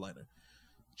to have a headliner.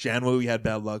 January we had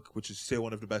Bad Luck, which is still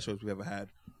one of the best shows we've ever had.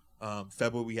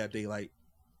 February we had Daylight.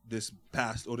 This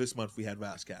month we had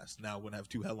Rascast. Now we're gonna have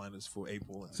 2 headliners for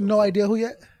April. And no idea who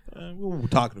yet? We're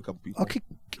talking to a couple people. Okay,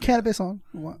 Cannabis on.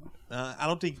 What? I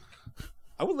don't think.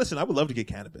 I would listen. I would love to get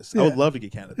Cannabis. Yeah. I would love to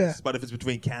get Cannabis. Yeah. But if it's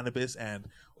between Cannabis and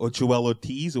or Joel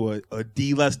Ortiz or a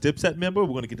D-less Dipset member,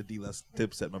 we're gonna get the D-less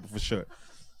Dipset member for sure.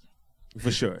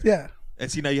 For sure. Yeah. And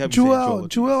see, now you have Joel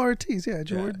Ortiz. Yeah,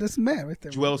 Joel. That's the man right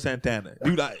there. Joel Santana.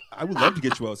 Dude, I would love to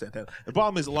get Joel Santana. The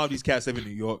problem is a lot of these cats live in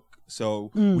New York, so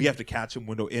we have to catch them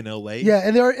when they're in LA. Yeah,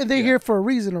 and they're here for a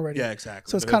reason already. Yeah, exactly.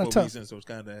 So it's kind of tough. So it's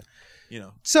kind of, you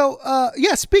know. So,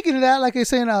 speaking of that, like I was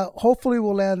saying, hopefully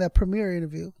we'll land that premiere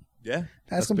interview. Yeah.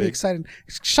 That's going to be exciting.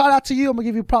 Shout out to you. I'm going to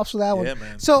give you props for that one. Yeah,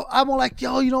 man. So I'm like,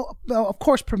 of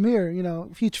course, premiere,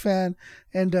 huge fan.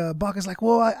 And Baca's like,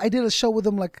 well, I did a show with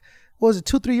him like, what was it,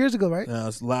 2-3 years ago, right? No, it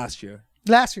was last year.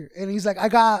 And he's like, I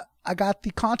got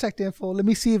the contact info. Let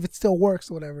me see if it still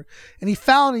works or whatever. And he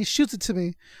shoots it to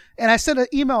me. And I sent an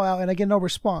email out and I get no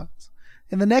response.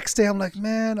 And the next day I'm like,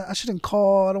 man, I shouldn't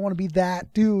call. I don't want to be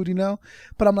that dude,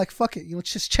 But I'm like, fuck it,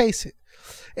 just chase it.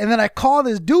 And then I call,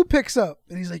 this dude picks up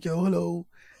and he's like, yo, hello.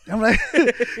 And I'm like,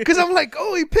 because I'm like,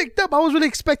 oh, he picked up. I was really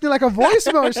expecting like a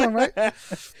voicemail or something, right?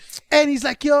 And he's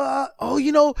like, yo,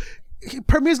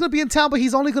 Premier's going to be in town, but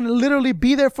he's only going to literally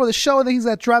be there for the show. And then he's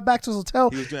going to drive back to his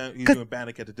hotel. He was doing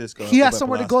Panic at the Disco. He has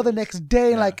somewhere to go the next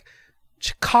day, like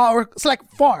Chicago. It's like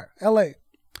far, LA.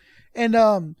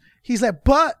 And he's like,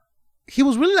 but he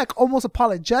was really like almost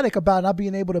apologetic about not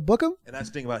being able to book him. And that's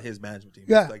the thing about his management team.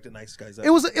 Yeah. He's like the nicest guys ever.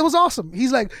 It was awesome.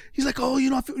 He's like,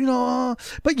 oh,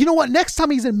 but you know what? Next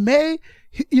time he's in May,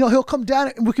 he'll come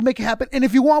down and we can make it happen. And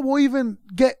if you want, we'll even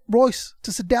get Royce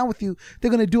to sit down with you.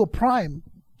 They're going to do a Prime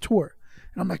tour.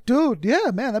 And I'm like, dude,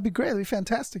 yeah, man, that'd be great. That'd be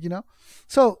fantastic,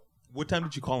 So. What time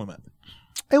did you call him at?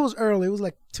 It was early. It was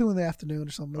like 2 in the afternoon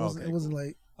or something. It wasn't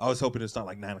late. I was hoping it's not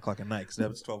like 9 o'clock at night because that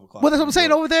was 12 o'clock. Well, that's what I'm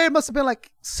saying. Over there, it must have been like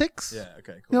 6. Yeah, okay,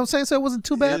 cool. You know what I'm saying? So it wasn't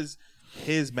too bad.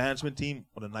 His management team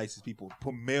are the nicest people.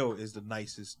 Premier is the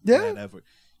nicest Yeah. man ever.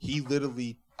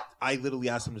 I literally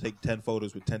asked him to take 10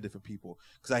 photos with 10 different people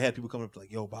because I had people coming up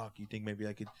like, yo, Bach, you think maybe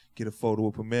I could get a photo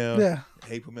with Premier? Yeah.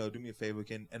 Hey, Premier, do me a favor.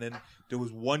 And then there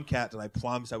was one cat that I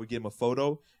promised I would get him a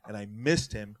photo, and I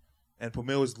missed him. And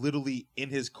Premier was literally in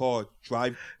his car,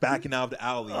 backing out of the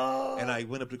alley. And I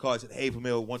went up to the car and said, hey,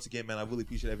 Premier, once again, man, I really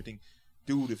appreciate everything.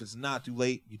 Dude, if it's not too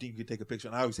late, you think you could take a picture?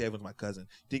 And I always say everyone's my cousin.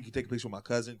 You think you could take a picture with my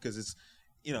cousin? Because it's,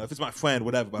 if it's my friend,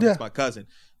 whatever, but if it's my cousin.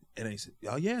 And then he said,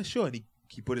 oh, yeah, sure. And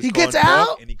he put his car gets in park,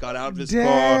 out? and he got out of his Damn,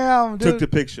 car, dude. took the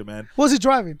picture, man. What was he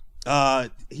driving?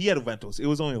 He had a rentals. It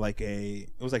was only like an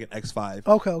X5.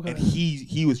 Okay. And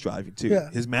he was driving too.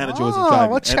 Yeah. His manager wasn't driving.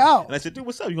 Watch out. And I said, dude,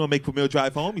 what's up? You gonna make Premier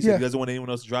drive home? He said he doesn't want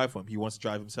anyone else to drive for him. He wants to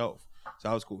drive himself. So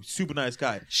that was cool. Super nice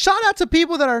guy. Shout out to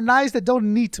people that are nice that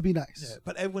don't need to be nice. Yeah,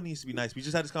 but everyone needs to be nice. We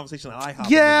just had this conversation on IHOP.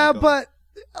 Yeah, but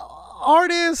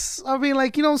artists, I mean,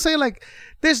 like, you know what I'm saying? Like,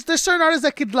 there's certain artists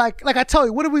that could like I tell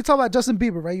you, what did we talk about Justin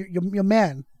Bieber, right? Your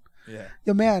man. Yeah.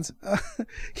 Your man's.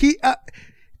 He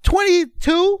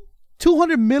 22,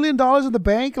 $200 million in the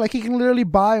bank. Like, he can literally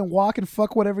buy and walk and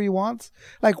fuck whatever he wants.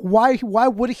 Like, why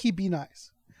would he be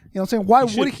nice? You know what I'm saying? Why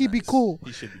would he be cool?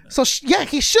 He should be nice. So,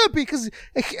 he should be, because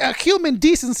a human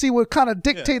decency would kind of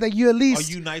dictate that you at least...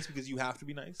 Are you nice because you have to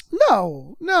be nice?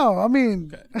 No, I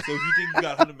mean... Okay. So if you think you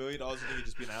got $100 million, you think you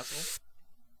just be an asshole?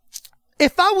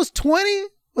 If I was 20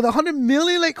 With 100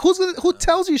 million, like who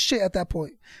tells you shit at that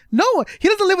point? No one. He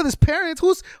doesn't live with his parents.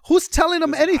 Who's telling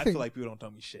him anything? I feel like people don't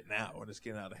tell me shit now when it's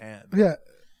getting out of hand. Yeah.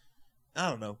 I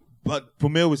don't know. But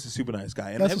Pamir was a super nice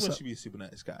guy. And That's everyone should be a super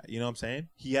nice guy. You know what I'm saying?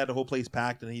 He had the whole place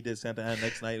packed and he did Santa Ana.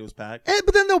 Next night it was packed.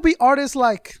 But then there'll be artists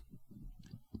like...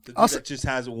 The dude that just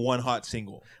has one hot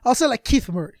single. I'll say like Keith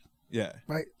Murray. Yeah.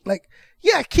 Right? Like,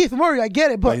 yeah, Keith Murray, I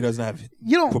get it. But he doesn't have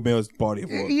Pamir's body of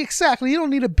work. Exactly. You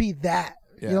don't need to be that.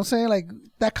 Yeah. You know what I'm saying? Like,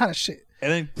 that kind of shit.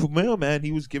 And then Pamir, man,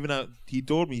 he was giving out. He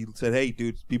told me, he said, "Hey,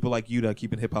 dude, people like you that are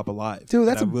keeping hip hop alive." Dude,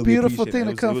 that's a really beautiful thing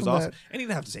to come from awesome. that. And he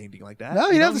didn't have to say anything like that. No,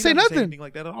 he didn't have to say nothing. Anything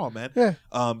like that at all, man. Yeah.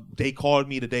 They called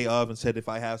me the day of and said if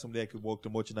I have somebody that could work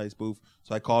the merchandise booth.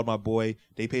 So I called my boy.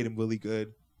 They paid him really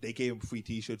good. They gave him free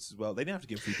T-shirts as well. They didn't have to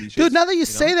give him free T-shirts. Dude, now that you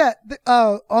say that,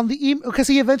 on the email, because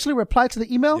he eventually replied to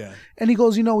the email, and he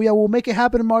goes, we'll make it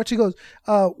happen in March. He goes,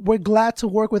 we're glad to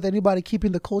work with anybody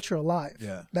keeping the culture alive.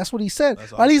 Yeah. That's what he said.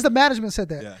 Awesome. Or at least the management said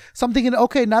that. Yeah. So I'm thinking,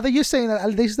 okay, now that you're saying that,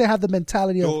 at least they have the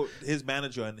mentality of... His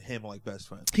manager and him are like best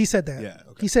friends. He said that. Yeah.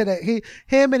 Okay. He said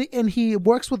that. And he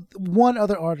works with one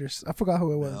other artist. I forgot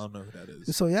who it was. I don't know who that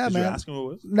is. So yeah, Did man. you ask him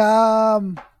who it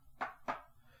was?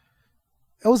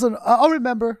 It was I'll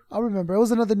remember. It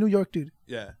was another New York dude.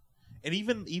 Yeah, and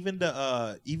even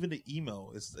the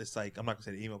email, it's like, I'm not gonna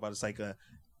say the email, but it's like a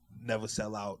never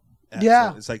sell out.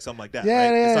 Yeah, it's like something like that. Yeah,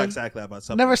 right? yeah. It's not exactly about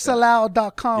something.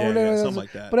 Neversellout.com. Yeah, something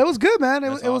like that. But it was good, man. It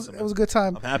was awesome, it was a good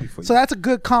time. I'm happy for you. So that's a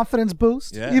good confidence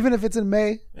boost. Yeah. Even if it's in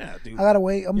May. Yeah, dude. I gotta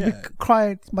wait. I'm gonna be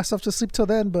crying myself to sleep till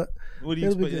then. But what do you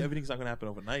expect? Everything's not gonna happen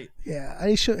overnight. Yeah,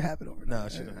 it shouldn't happen overnight. No,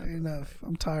 it shouldn't happen. Enough.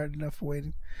 I'm tired enough for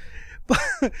waiting. But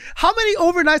how many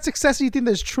overnight successes do you think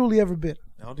there's truly ever been?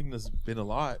 I don't think there's been a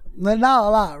lot. Not a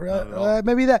lot, right?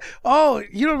 Maybe that. Oh,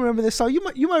 you don't remember this song? You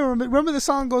might remember the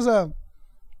song goes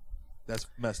That's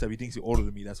messed up. He thinks you're older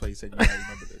than me. That's why he said you might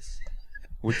remember this.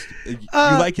 You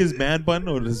like his man bun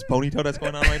or his ponytail that's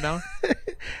going on right now?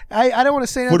 I don't want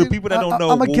to say anything. For the people that don't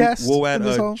know, I'm a guest. We're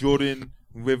at Jordan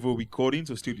River Recordings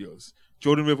or Studios.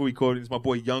 Jordan River Recordings. My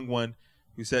boy Young One,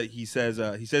 he says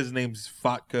his name's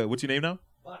Fatka. What's your name now?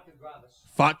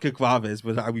 Fatka Graves,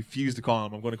 but I refuse to call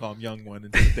him. I'm going to call him Young One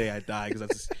until the day I die, because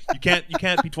that's you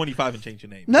can't be 25 and change your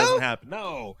name. No? It doesn't happen.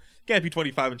 No, you can't be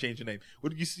 25 and change your name.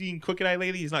 What have you seen Crooked Eye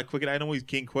lately? He's not Crooked Eye no more. He's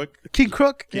King Crook. King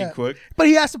Crook. But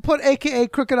he has to put AKA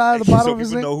Crooked Eye on the bottom of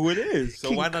his name. So people know who it is. So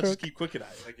King why not Crook. just keep Crooked Eye?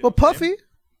 Like, well, Puffy.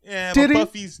 Yeah,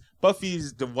 but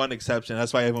Buffy's the one exception.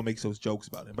 That's why everyone makes those jokes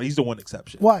about him. But he's the one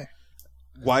exception. Why?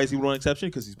 Why is he one exception?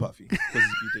 Because he's Puffy. Because he's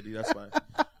B. Diddy. That's why.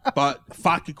 But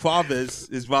Fatka Graves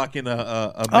is rocking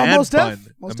a man bun.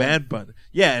 Man bun.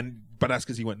 Yeah, but that's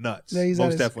because he went nuts. Yeah, he's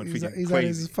Most definitely freaking he's crazy.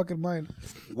 out of his fucking mind.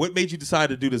 What made you decide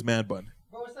to do this man bun?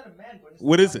 Bro, it's not a man bun.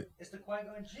 What is it? It's the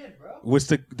Qui-Gon Jinn, bro. What's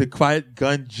the Quiet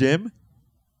Gun Jim?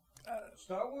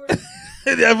 Star Wars?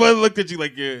 Everyone looked at you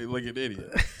like you're like an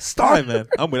idiot. Star man.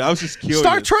 I was just curious.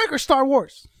 Star Trek or Star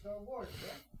Wars? Star Wars,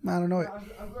 bro. I don't know it.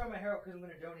 I'm growing my hair out because I'm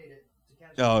going to donate it to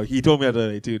cancer. Oh, he told me the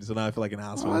other day too, so now I feel like an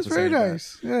asshole. Oh, that's very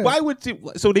nice. Yeah. Why would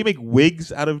you? So they make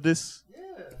wigs out of this?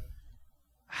 Yeah.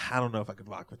 I don't know if I could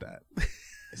rock with that.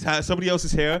 It's somebody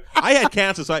else's hair. I had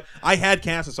cancer,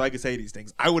 so I could say these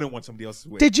things. I wouldn't want somebody else's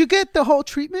wig. Did you get the whole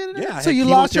treatment? Yeah. So you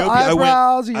lost your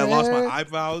eyebrows. I lost my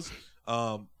eyebrows.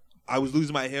 I was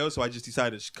losing my hair, so I just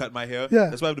decided to cut my hair. Yeah.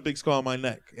 That's why I have the big scar on my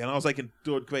neck. And I was like in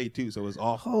 3rd grade too, so it was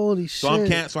awful. Holy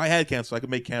shit. So I had cancer, so I could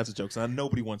make cancer jokes. And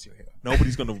nobody wants your hair.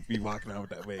 Nobody's going to be walking around with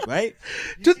that wig, right?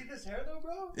 You see this hair though,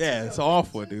 bro? Yeah, it's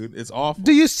awful, dude. It's awful.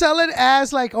 Do you sell it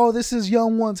as like, oh, this is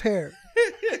Young One's hair?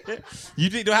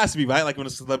 There has to be, right? Like when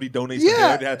a celebrity donates their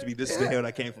hair, there has to be, this is the hair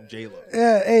that came from J-Lo.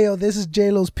 Yeah, hey, yo, this is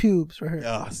J-Lo's pubes right here.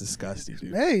 Oh, it's disgusting,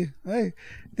 dude. Hey.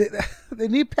 They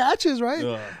need patches, right?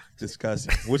 Ugh,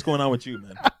 disgusting. What's going on with you,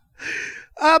 man?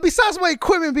 Besides my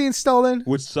equipment being stolen.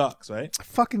 Which sucks, right?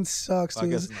 Fucking sucks, dude. I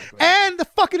guess it's not great. And the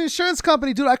fucking insurance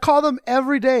company, dude, I call them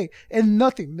every day and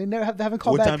nothing. They haven't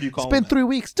called back. What time do you call It's been them 3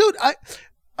 weeks. Dude,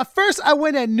 at first I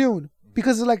went at noon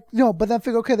because it's like, but then I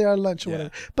figure, okay, they're at lunch or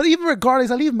whatever. But even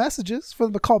regardless, I leave messages for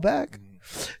them to call back.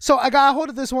 So I got a hold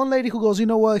of this one lady who goes, you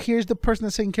know what, here's the person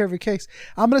that's taking care of your case.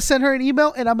 I'm going to send her an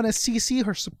email and I'm going to CC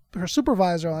her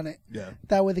supervisor on it. Yeah.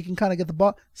 That way they can kind of get the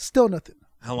ball. Still nothing.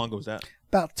 How long ago was that?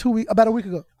 About a week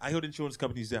ago. I heard insurance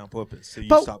companies do that on purpose, so you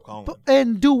stop calling them.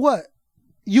 And do what?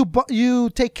 You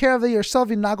take care of it yourself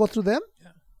and not go through them? Yeah.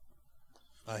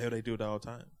 I hear they do it all the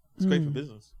time. It's great for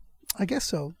business. I guess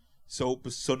so. So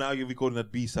now you're recording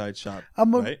at B-Side Shop,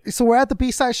 right? So we're at the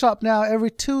B-Side Shop now every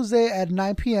Tuesday at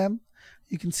 9 p.m.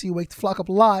 You can see Wake the Flock Up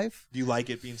live. Do you like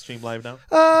it being streamed live now?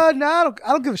 No,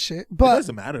 I don't give a shit. But it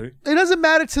doesn't matter. It doesn't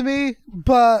matter to me,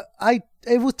 but I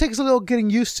takes a little getting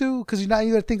used to because you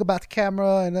gotta think about the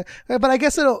camera but I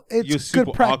guess it's You're super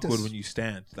good practice. awkward when you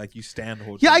stand. Like you stand the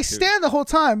whole time. Yeah, I too. stand the whole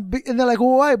time, and they're like,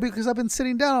 "Well, why?" Because I've been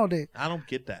sitting down all day. I don't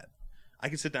get that. I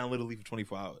can sit down literally for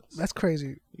 24 hours. That's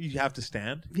crazy. You have to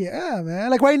stand. Yeah, man.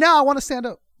 Like right now, I want to stand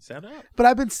up. Stand up. But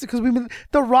I've been because we've been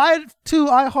the ride to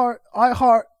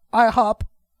IHOP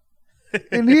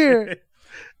in here.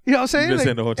 You know what I'm saying? You've been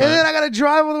Like, the whole time. and then I gotta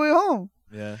drive all the way home.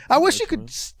 Yeah. I wish you could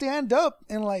stand up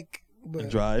and like and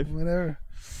drive. Whatever.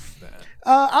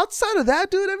 Nah. Outside of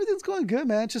that, dude, everything's going good,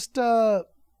 man. Just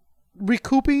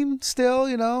recouping still.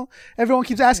 You know, everyone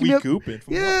keeps asking me.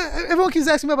 Yeah, everyone keeps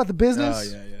asking me about the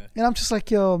business. Oh yeah. And I'm just like,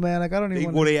 yo, man, like I don't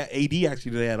even. Well, they AD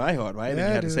actually they had iHeart, right? Yeah, and you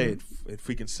had dude. to say it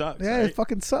freaking sucks. Yeah, right? it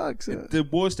fucking sucks. Yeah. The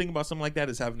worst thing about something like that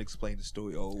is having to explain the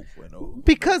story over and over.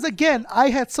 Because again, I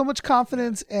had so much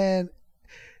confidence and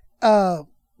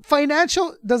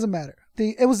financial doesn't matter.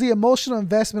 It was the emotional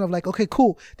investment of like, okay,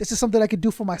 cool. This is something I could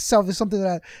do for myself. It's something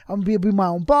that I'm gonna be my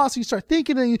own boss. You start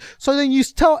thinking, and then you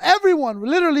tell everyone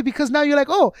literally because now you're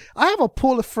like, oh, I have a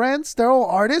pool of friends. They're all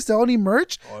artists. They all need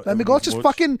merch. Let me go just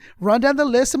fucking run down the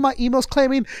list of my emails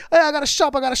claiming, hey, I got a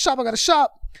shop.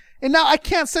 And now I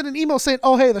can't send an email saying,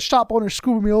 oh, hey, the shop owner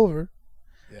screwed me over.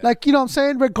 Yeah. Like, you know what I'm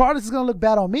saying? Regardless, it's gonna look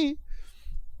bad on me.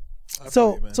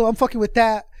 So I'm fucking with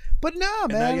that. But nah, man.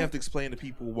 And now you have to explain to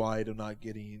people why they're not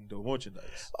getting the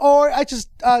merchandise. Or I just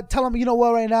tell them, you know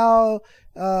what, right now,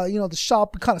 the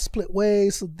shop kind of split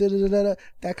ways, so that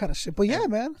kind of shit. But yeah,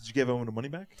 man. Did you give everyone the money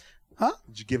back? Huh?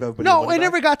 Did you give everybody No, the money it back?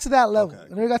 never got to that level. Okay.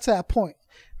 It never got to that point.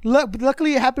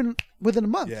 Luckily, it happened within a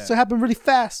month. Yeah. So it happened really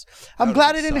fast. I'm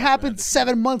glad it didn't happen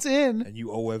 7 months in. And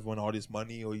you owe everyone all this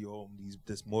money or you owe them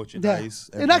this merchandise.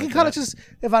 Yeah. And I can kind of just,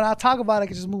 if I not talk about it, I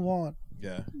can just move on.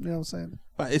 Yeah. You know what I'm saying?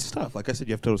 But it's tough. Like I said,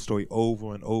 you have to tell the story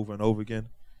over and over and over again.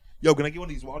 Yo, can I get one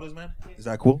of these waters, man? Is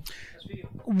that cool?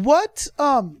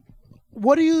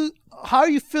 How are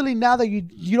you feeling now that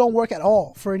you don't work at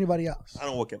all for anybody else? I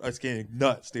don't work at. It's getting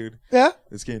nuts, dude. Yeah?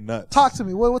 It's getting nuts. Talk to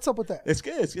me. What's up with that? It's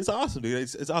good. It's awesome, dude.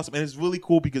 It's awesome. And it's really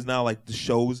cool because now, like, the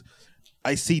shows,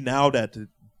 I see now that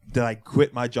I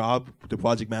quit my job, the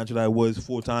project manager that I was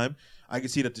full-time, I can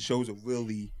see that the shows are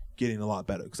really getting a lot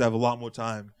better because I have a lot more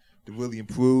time to really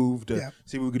improve, to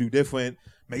see what we can do different,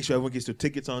 make sure everyone gets their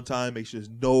tickets on time, make sure there's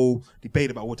no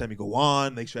debate about what time you go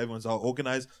on, make sure everyone's all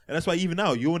organized. And that's why even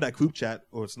now, you're in that group chat,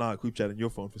 or it's not a group chat in your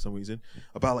phone for some reason,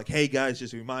 about like, hey guys,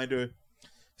 just a reminder,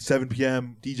 7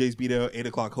 p.m., DJs be there, 8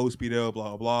 o'clock hosts be there,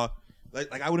 blah, blah, blah.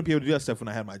 Like I wouldn't be able to do that stuff when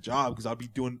I had my job because I'd be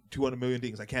doing 200 million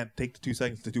things. I can't take the 2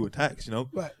 seconds to do a text, you know?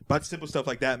 Right. But simple stuff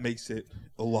like that makes it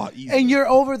a lot easier. And you're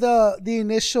over the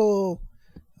initial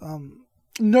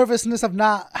nervousness of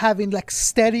not having like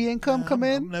steady income come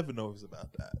in? I'm never nervous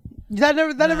about that.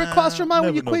 That never crossed your mind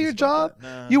when you quit your job?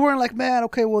 Nah. You weren't like, man,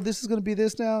 okay, well, this is going to be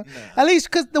this now. Nah. At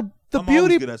least because the I'm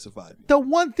beauty, good at surviving. the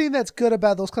one thing that's good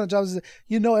about those kind of jobs is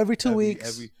that every 2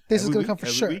 weeks, this is going to come for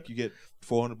sure. Every week you get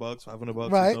 $400,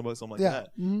 $500, right. $600, something like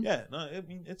that. Mm-hmm. Yeah, no, I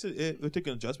mean, it took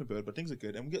an adjustment period, but things are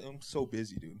good. I'm so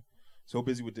busy, dude. So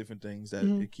busy with different things that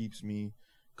it keeps me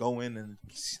going and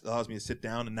allows me to sit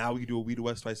down. And now we can do a We the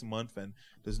West twice a month, and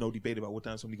there's no debate about what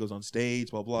time somebody goes on stage,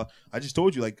 blah, blah. I just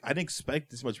told you, like, I didn't expect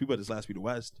this much people at this last We the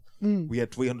West. We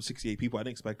had 368 people. I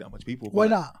didn't expect that much people. Why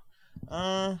not?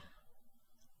 I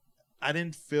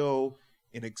didn't feel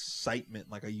an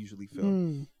excitement like I usually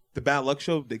feel. The Bad Luck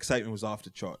show, the excitement was off the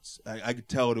charts. I could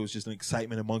tell there was just an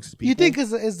excitement amongst the people. You think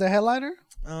is the headliner?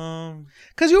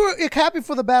 Because you were happy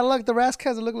for the Bad Luck. The Rask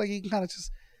has it look like you can kind of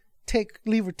just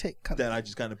leave or take. That I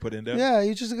just kind of put in there. Yeah,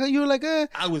 you were like,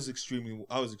 I was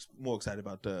more excited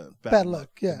about the Bad Luck.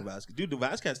 Yeah, the Vasquez. Dude, the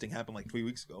Vasquez thing happened like 3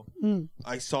 weeks ago.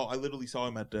 I literally saw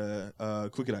him at the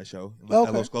Crooked Eye show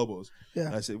at Los Globos. Yeah,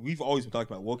 and I said we've always been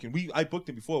talking about working. I booked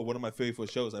him before. One of my very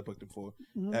first shows I booked him for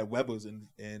at Weber's in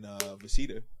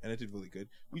Reseda, and it did really good.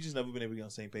 We just never been able to get on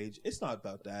the same page. It's not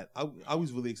about that. I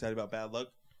was really excited about Bad Luck.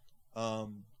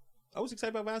 I was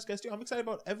excited about Vasquez too. I'm excited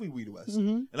about every We the West,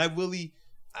 and I really.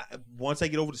 Once I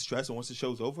get over the stress and once the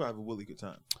show's over, I have a really good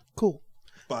time. Cool.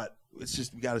 But it's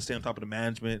just we got to stay on top of the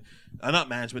management. Not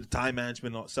management, the time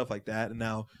management and stuff like that. And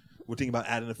now we're thinking about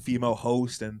adding a female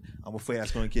host, and I'm afraid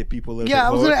that's going to get people a little bit I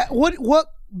was gonna, what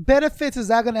benefits is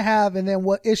that going to have, and then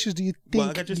what issues do you think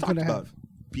like I just you're going talked to about. have?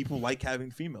 People like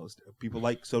having females.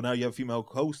 So now you have a female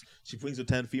host. She brings her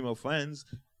 10 female friends.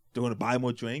 They're going to buy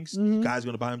more drinks. Guys are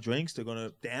going to buy them drinks. They're going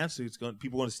to dance.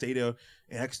 People are going to stay there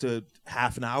an extra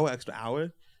half an hour, extra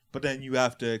hour. But then you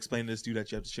have to explain to this dude that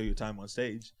you have to show your time on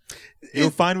stage. You're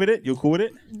fine with it? You're cool with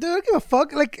it? Dude, I don't give a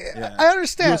fuck. Like, yeah. I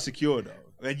understand. You're secure, though.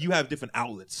 And you have different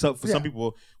outlets. So for some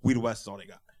people, We the West is all they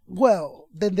got. Well,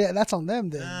 then that's on them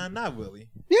then. Not really.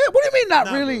 Yeah, what do you mean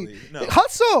not really? No.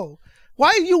 Hustle. Why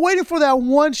are you waiting for that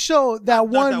one show? Not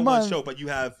one that month. one show, but you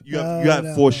have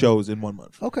 4 shows in 1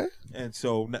 month. Okay. And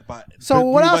so,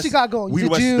 what else you got going? We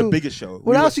West is the biggest show.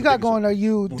 What else you got going? Are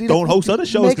you don't host other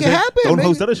shows? Make it happen. Don't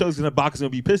host other shows, and the Baca's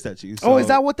gonna be pissed at you. So. Oh, is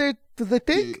that what they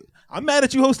think? I'm mad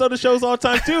at you. Host other shows all the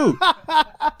time too.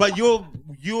 But you're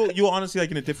honestly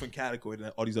like in a different category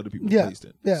than all these other people placed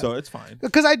in. Yeah. So it's fine.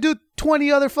 Because I do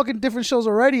 20 other fucking different shows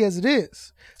already as it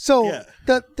is. So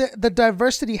the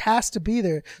diversity has to be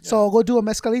there. Yeah. So I'll go do a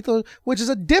Mezcalito, which is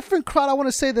a different crowd, I want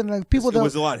to say, than like people that... It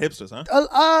was a lot of hipsters, huh?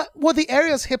 Well, the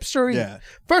area's hipstery. Yeah.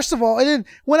 First of all. And then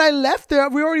when I left there,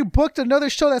 we already booked another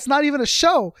show that's not even a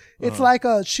show. It's like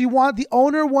the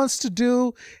owner wants to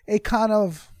do a kind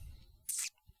of...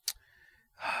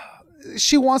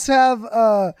 She wants to have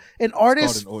an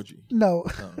artist. It's called an orgy. No,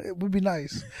 it would be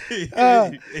nice.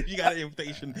 If you got an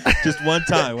invitation, just one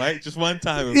time, right? Just one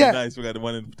time, it would be nice. We got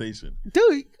one invitation,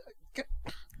 dude.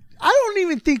 I don't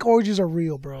even think orgies are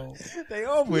real, bro. They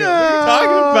are real. No, what are you talking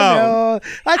about? No.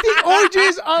 I think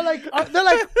orgies are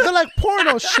they're like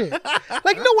porno shit.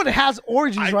 Like no one has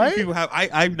orgies, right? People have.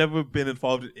 I've never been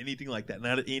involved in anything like that.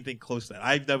 Not anything close to that.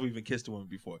 I've never even kissed a woman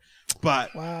before.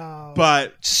 But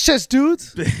just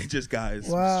dudes, just guys,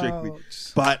 wow. Strictly.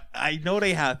 But I know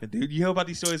they happen, dude. You hear about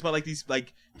these stories about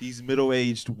these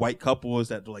middle-aged white couples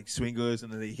that are like swingers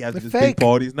and then they have these big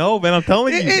parties. No, man, I'm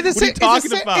telling you. What are you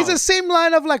talking about? It's the same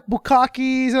line of like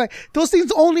bukkakis and like those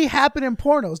things only happen in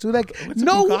pornos, dude. Like what's a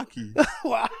bukkake?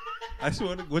 Wow. I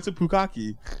swear, what's a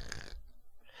bukkake?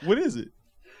 What is it?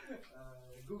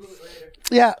 Google it later.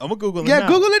 Yeah, I'm gonna Google it. Yeah, now.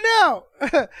 Google it now.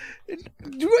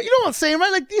 You know what I'm saying,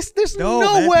 right? Like there's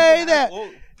no way that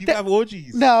people have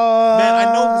orgies. No, man,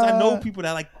 I know people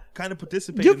that like kind of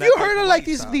participate. You heard of like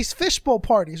these fishbowl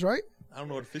parties, right? I don't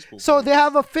know what a fishbowl. So they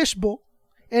have a fishbowl,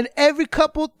 and every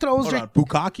couple throws Hold on,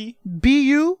 bukkake.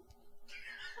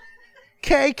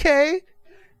 BUKKAE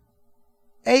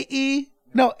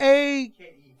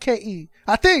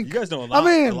I think. You guys know a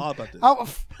lot about this.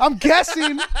 I'm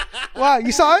guessing. Wow,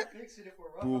 you saw it?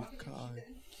 Bukkake.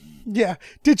 Yeah.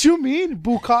 Did you mean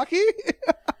bukkake?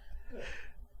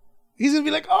 He's gonna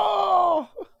be like, oh.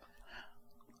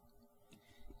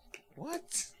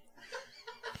 What?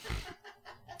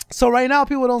 So right now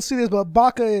people don't see this, but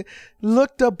Baca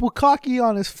looked up bukkake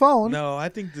on his phone. No, I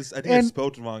think I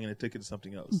spelled it wrong and it took it to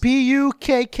something else.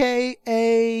 BUKKAKE.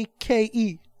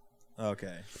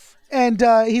 Okay. And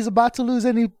he's about to lose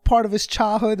any part of his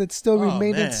childhood that still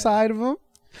remained inside of him.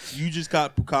 You just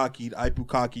got bukkakeed. I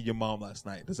bukkakeed your mom last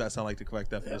night. Does that sound like the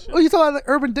correct definition? Oh, you talking about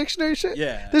the Urban Dictionary shit?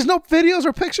 Yeah. There's no videos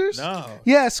or pictures? No.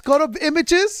 Yes, go to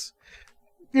images.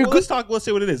 Let's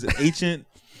say what it is. Ancient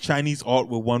Chinese art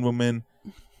where one woman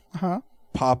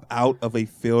pop out of a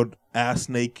field ass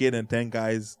naked and 10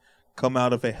 guys come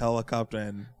out of a helicopter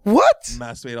and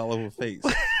masturbate all over her face.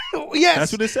 Yes.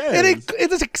 That's what it says.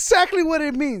 It is exactly what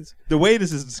it means. The way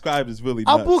this is described is really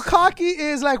nuts. A bukkake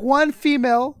is like one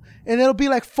female and it'll be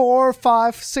like 4,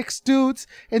 5, 6 dudes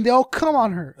and they all come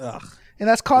on her. Ugh, and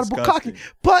that's called bukkake.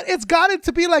 But it's gotten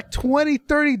to be like 20,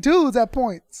 30 dudes at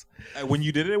points. When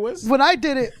you did it was? When I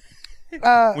did it.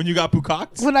 When you got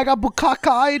bukkaked? When I got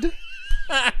bukkaked.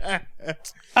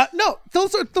 No,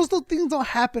 those things don't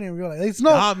happen in real life. It's no.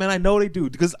 Nah, man, I know they do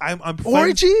because I'm friends,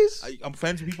 orgies. I'm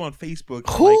friends with people on Facebook.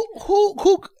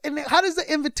 Who? And how does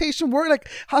the invitation work? Like,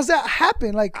 how's that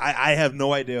happen? Like, I have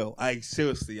no idea. I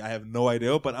have no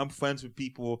idea. But I'm friends with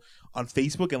people on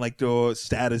Facebook, and like their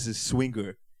status is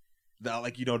swinger.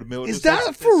 Like the middle. Is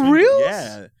that for real?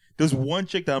 Yeah. There's one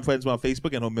chick that I'm friends with on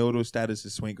Facebook, and her middle status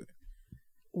is swinger.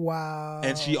 Wow.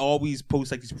 And she always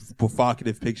posts like these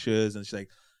provocative pictures, and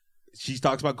she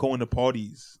talks about going to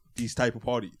parties, these type of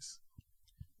parties.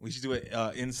 We should do it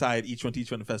inside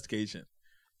EachOneTeachOne investigation.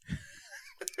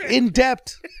 In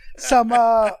depth. Some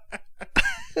wow.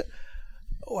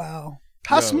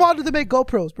 How small do they make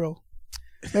GoPros, bro?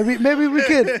 Maybe we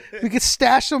could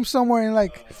stash them somewhere and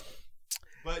like.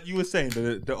 But you were saying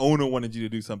the owner wanted you to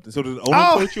do something. So did the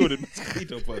owner push you or did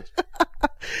Mosquito push?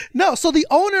 No, so the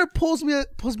owner pulls me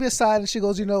aside and she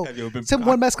goes, when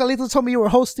Mezcalito told me you were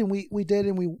hosting, we did,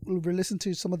 and we were listening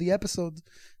to some of the episodes,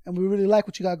 and we really like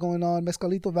what you got going on.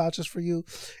 Mezcalito vouches for you,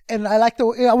 and I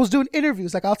was doing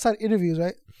interviews, like outside interviews,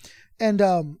 right?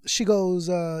 And she goes,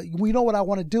 we know what I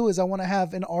want to do is I want to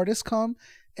have an artist come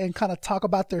and kind of talk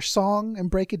about their song and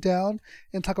break it down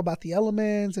and talk about the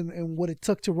elements and what it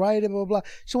took to write it, blah, blah, blah.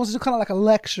 She wants to do kind of like a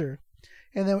lecture.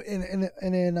 And then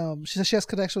she says she has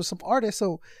connection with some artists,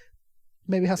 so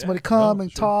maybe have somebody come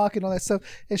and talk and all that stuff.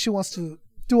 And she wants to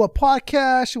do a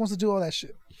podcast. She wants to do all that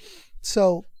shit.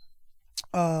 So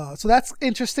So that's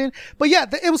interesting. But yeah,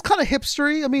 it was kind of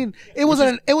hipstery. I mean, it was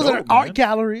an art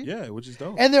gallery. Yeah, which is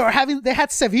dope. And they had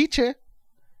ceviche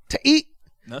to eat.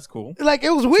 That's cool. Like, it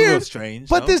was It's a little weird. strange.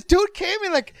 But this dude came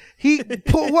in, like, he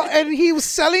put and he was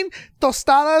selling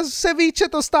ceviche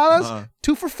tostadas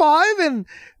 2 for $5, and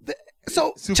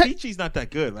so ceviche's not that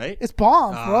good, right? It's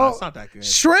bomb, bro. It's not that good.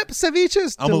 Shrimp ceviche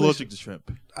is I'm allergic to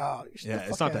shrimp. Oh, yeah,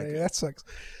 it's not that good. That sucks.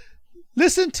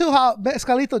 Listen to how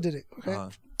Escalito did it.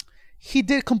 Okay, he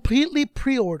did completely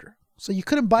pre-order, so you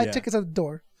couldn't buy tickets at the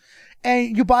door.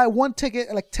 And you buy one ticket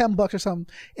at like $10 or something,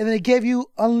 and then they gave you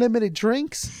unlimited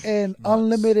drinks and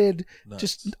unlimited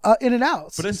just in and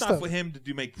outs. But it's not for him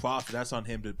to make profit. That's on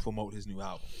him to promote his new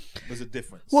album. There's a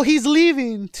difference. Well, he's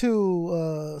leaving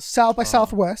to South by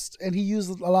Southwest, and he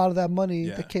used a lot of that money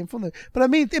that came from there. But I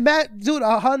mean, dude,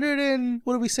 100 and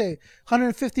what do we say?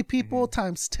 150 people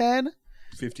times 10.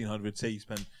 1,500. Say you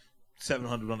spend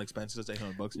 $700 on expenses. That's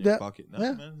 $800 in your pocket. No,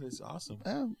 man, it's awesome.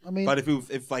 Yeah, I mean, but if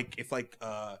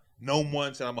Gnome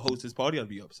One said I'm gonna host this party, I'd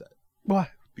be upset. Why?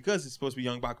 Because it's supposed to be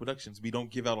Young Baca Productions. We don't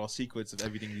give out all secrets of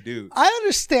everything we do. I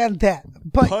understand that,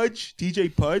 but DJ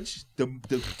Pudge, the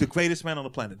greatest man on the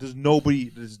planet. There's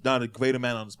not a greater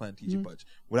man on this planet, DJ Pudge.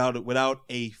 Without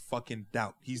a fucking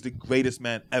doubt. He's the greatest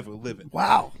man ever living.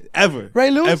 Wow. Ever. Ray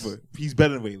Lewis? Ever. He's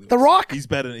better than Ray Lewis. The Rock? He's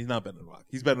not better than The Rock.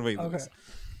 He's better than Ray Lewis. Okay.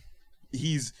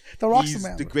 He's The Rock's the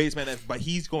man. The greatest man ever. But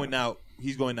he's going out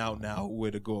now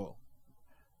with a girl.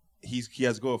 He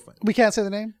has a girlfriend. We can't say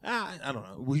the name? I don't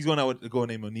know. He's going out with a girl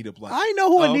named Anita Blunt. I know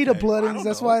who Anita Blunt is.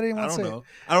 That's why I didn't want to say it.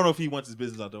 I don't know if he wants his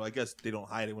business out there. I guess they don't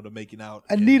hide it when they're making out.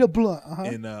 Anita Blunt.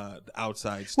 In the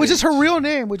outside stage. Which is her real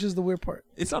name, which is the weird part.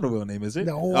 It's not a real name, is it?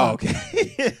 No. Oh, okay.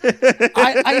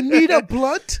 Anita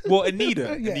Blunt? Well,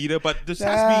 Anita. But there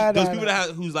has to be those people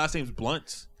whose last name's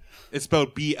Blunt. It's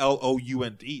spelled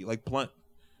Blount, like Blunt.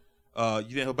 You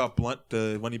didn't know about Blunt,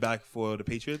 the running back for the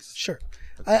Patriots? Sure.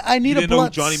 I need a Blunt. You didn't know who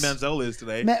Johnny Manziel is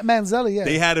today? Manziel, yeah.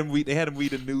 They had him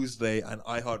read the news today on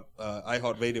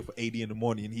iHeart Radio for 80 in the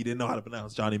morning, and he didn't know how to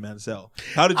pronounce Johnny Manziel.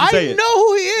 How did you say it? I know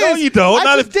who he is. No, you don't.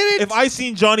 If I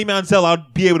seen Johnny Manziel,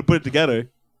 I'd be able to put it together.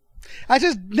 I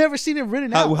just never seen it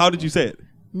written out. How did you say it?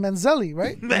 Manzelli,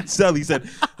 right? Manzelli said,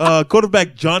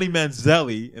 quarterback Johnny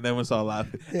Manzelli, and everyone started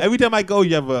laughing. Yeah. Every time I go,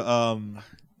 you have a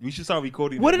we should start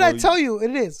recording. What did I tell you?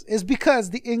 It is. It's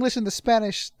because the English and the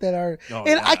Spanish that are,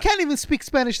 I can't even speak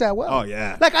Spanish that well. Oh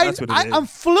yeah, like I'm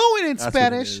fluent in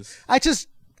Spanish. I just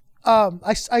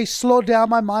I slow down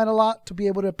my mind a lot to be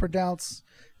able to pronounce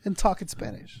and talk in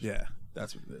Spanish. Yeah,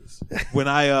 that's what it is. When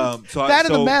I so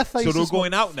they're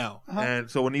going out now, and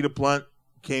so Anita Blunt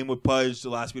came with Pudge to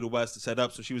Last Beat West to set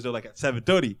up. So she was there like at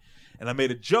 7:30, and I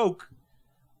made a joke.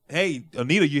 Hey,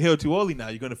 Anita, you're here too early now.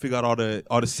 You're going to figure out all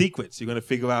the secrets. You're going to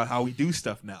figure out how we do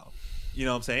stuff now. You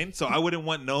know what I'm saying? So I wouldn't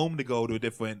want Gnome to go to a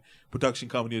different production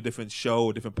company, a different show,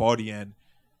 a different party, and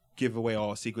give away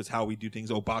all secrets, how we do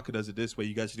things. Oh, Baca does it this way.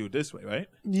 You guys should do it this way, right?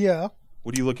 Yeah.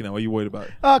 What are you looking at? What are you worried about?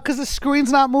 Because the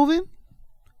screen's not moving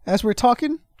as we're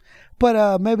talking.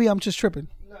 But maybe I'm just tripping.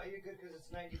 No, you're good because it's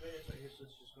 90 minutes right here, so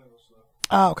it's just going real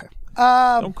slow. Okay.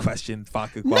 Don't question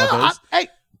Baca. No,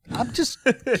 I'm just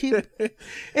keep.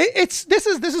 This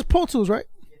is Pro Tools, right?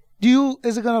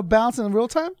 Is it gonna bounce in real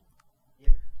time?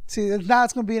 Yeah. See, now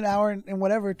it's gonna be an hour and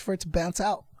whatever for it to bounce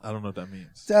out. I don't know what that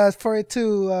means. For it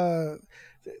to,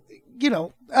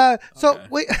 So okay.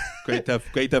 wait.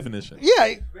 Great definition.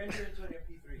 Yeah. Render into an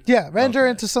MP3. Yeah, render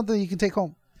into something you can take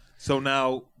home. So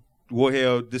now we're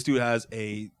here. This dude has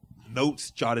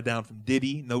notes jotted down from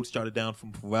Diddy, notes jotted down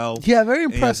from Pharrell. Yeah, very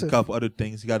impressive. And a couple other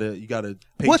things. You gotta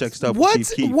paycheck stuff.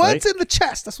 What's Keith, right? In the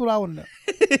chest? That's what I want to know.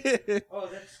 Oh,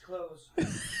 that's close.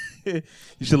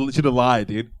 You should have lied,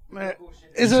 dude.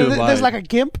 There's like a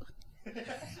gimp?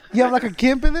 You have like a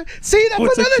gimp in there? See, that's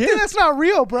another thing that's not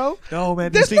real, bro. No,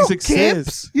 man, these things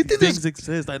exist. Gimps. You think things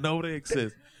exist. I know they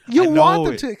exist. You want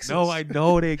them to exist. No, I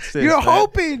know they exist. You're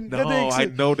hoping that they exist. No, I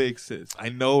know they exist. I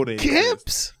know they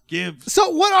exist. Gimps.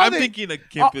 So what are they? I'm thinking a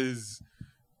gimp is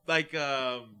like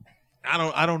I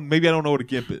don't maybe I don't know what a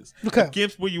gimp is. Okay. A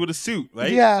gimp's where you with a suit,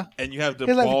 right? Yeah. And you have the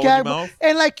ball in your mouth.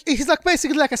 And like he's like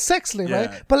basically like a sex slave,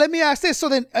 right? But let me ask this: so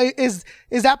then is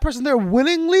that person there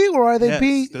willingly, or are they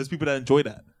being? There's people that enjoy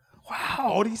that. Wow.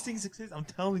 All these things exist. I'm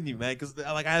telling you, man. Because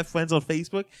like I have friends on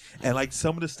Facebook, and like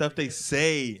some of the stuff they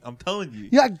say, I'm telling you.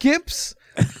 Yeah, Gimps.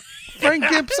 Frank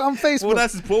Gimps on Facebook. Well,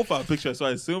 that's his profile picture, so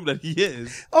I assume that he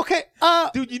is. Okay.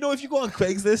 Dude, you know if you go on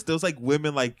Craigslist, there's like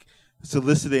women like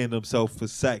soliciting themselves for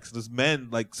sex. There's men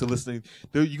like soliciting.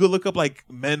 You go look up like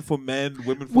men for men,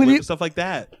 women for women, stuff like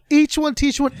that. Each one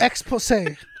teach one expose.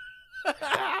 We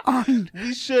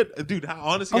should, dude.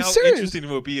 Honestly, how serious. interesting it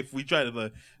would be if we tried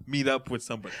to meet up with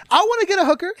somebody. I want to get a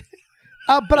hooker.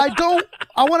 but I don't.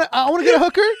 I want to get a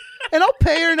hooker, and I'll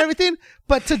pay her and everything.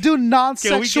 But to do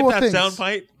non-sexual Can we get that things. sound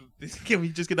bite? Can we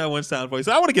just get that one sound bite?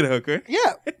 So I want to get a hooker.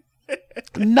 Yeah,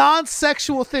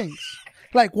 non-sexual things.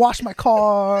 Like wash my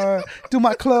car, do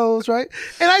my clothes, right?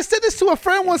 And I said this to a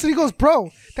friend once, and he goes,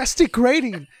 "Bro, that's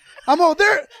degrading." I'm like,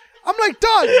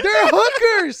 "Dog, they're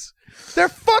hookers. They're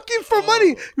fucking for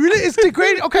money. Really, it's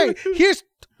degrading." Okay, here's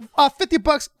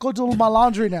 $50. Go do my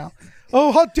laundry now.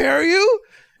 Oh, how dare you?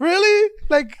 Really?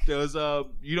 Like there was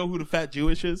you know who the Fat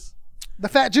Jewish is? The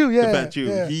Fat Jew, yeah. The Fat Jew.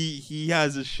 Yeah. He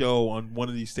has a show on one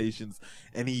of these stations,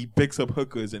 and he picks up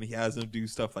hookers, and he has them do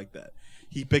stuff like that.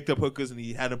 He picked up hookers, and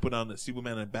he had them put on a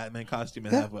Superman and Batman costume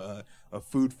and have a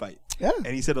food fight. Yeah. And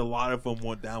he said a lot of them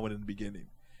went down with it in the beginning.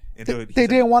 And they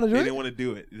didn't want to do it? They didn't want to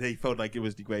do it. They felt like it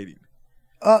was degrading.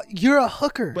 You're a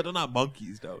hooker. But they're not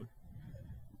monkeys, though.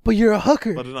 But you're a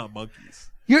hooker. But they're not monkeys.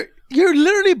 You're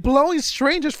literally blowing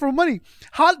strangers for money.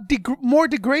 How more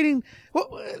degrading?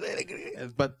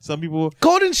 But some people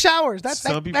golden showers. That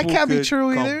can't be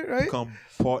true either, right?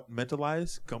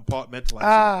 Compartmentalize it,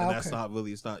 and that's not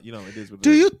really. It's not. It is. What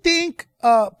Do you think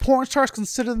porn stars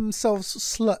consider themselves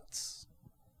sluts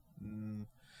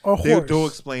or whores? They'll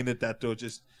explain it that they're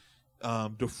just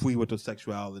they're free with their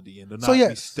sexuality, and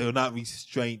they're not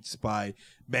restrained by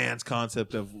man's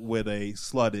concept of what a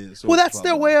slut is. Well, that's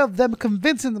their way of them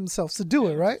convincing themselves to do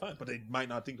it, right? But they might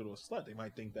not think they're a slut. They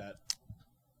might think that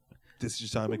this is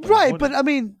just trying to make right. But I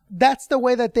mean, that's the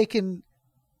way that they can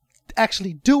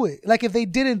actually do it. Like if they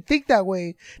didn't think that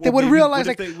way, they would realize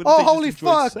holy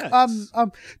fuck,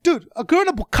 dude, a girl in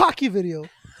a bukkake video.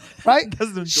 Right?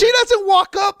 She doesn't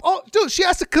walk up. Oh, dude, she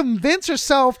has to convince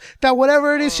herself that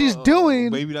whatever it is she's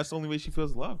doing. Maybe that's the only way she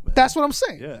feels loved, man. That's what I'm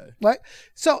saying. Yeah. Right?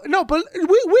 So, no, but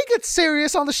we get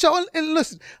serious on the show. And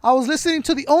listen, I was listening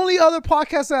to the only other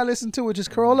podcast that I listened to, which is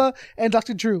Corolla and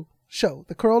Dr. Drew show.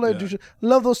 The Corolla and Drew show.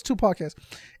 Love those two podcasts.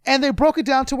 And they broke it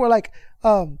down to where like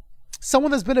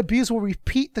someone that's been abused will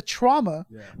repeat the trauma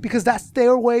because that's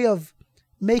their way of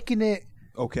making it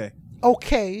okay.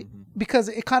 Because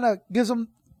it kind of gives them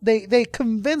They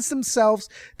convince themselves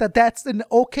that that's an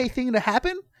okay thing to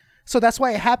happen. So that's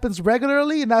why it happens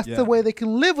regularly, and that's the way they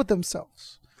can live with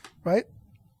themselves. Right?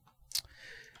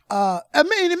 I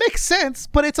mean, it makes sense,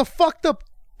 but it's a fucked up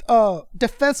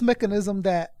defense mechanism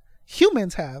that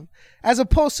humans have, as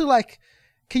opposed to like,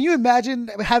 can you imagine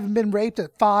having been raped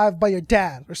at 5 by your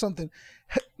dad or something,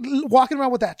 walking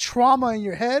around with that trauma in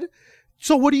your head?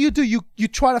 So what do? You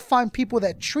try to find people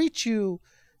that treat you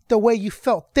the way you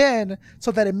felt then,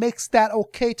 so that it makes that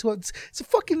okay to it. So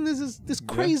fucking this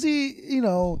crazy,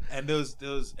 And there's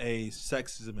a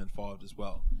sexism involved as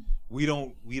well. We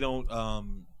don't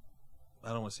I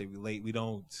don't want to say relate. We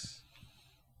don't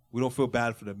feel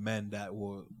bad for the men that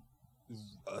were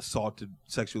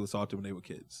sexually assaulted when they were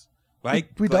kids, right?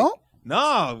 We don't.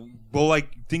 No, but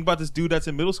like think about this dude that's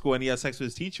in middle school and he has sex with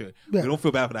his teacher. We don't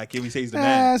feel bad for that kid. We say he's the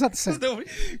man. It's not the same.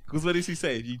 Because what does he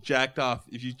say? If you jacked off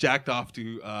to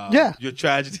your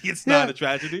tragedy, it's not a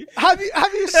tragedy. Have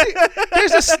you seen?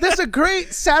 There's a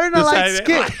great Saturday Night Live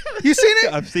skit. You seen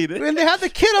it? I've seen it. And they have the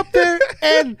kid up there,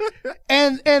 and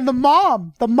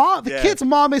the kid's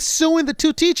mom is suing the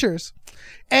two teachers.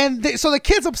 And so the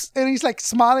kid's up, and he's like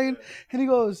smiling, and he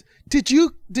goes, do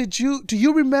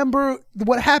you remember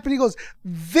what happened? He goes,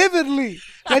 vividly.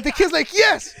 Like the kid's like,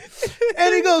 yes.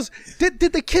 And he goes, did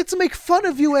the kids make fun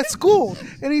of you at school?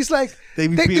 And he's like, they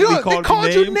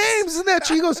called you names and that.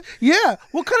 He goes, yeah.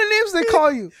 What kind of names they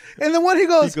call you? And then he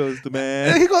goes, the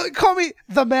man. He goes, call me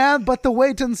the man, but the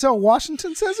way Denzel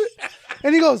Washington says it.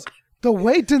 And he goes, the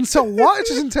way Denzel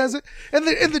Washington says it. And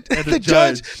the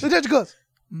judge goes,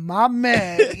 my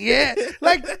man, yeah.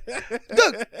 Like,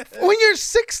 look, when you're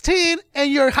 16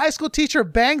 and your high school teacher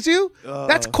bangs you,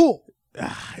 that's cool.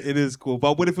 It is cool.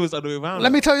 But what if it was the other way around?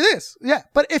 Let me tell you this. Yeah.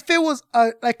 But if it was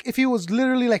if he was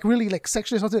literally like really like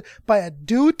sexually assaulted by a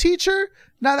dude teacher,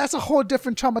 now that's a whole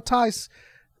different traumatized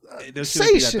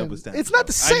sensation. It's not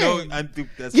the same. I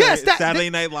know. Saturday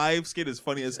Night Live skit is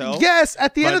funny as hell. Yes,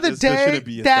 at the end of the day,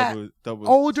 that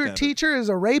older teacher is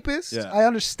a rapist. Yeah. I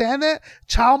understand that.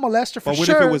 Child molester for sure. But what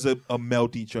if it was a male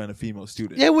teacher and a female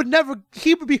student? He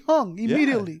would be hung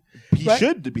immediately. He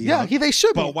should be hung. Yeah, they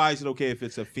should be. But why is it okay if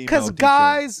it's a female teacher? Because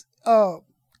guys,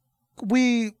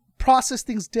 we process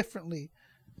things differently.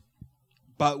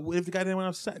 But what if the guy didn't want to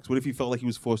have sex? What if he felt like he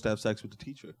was forced to have sex with the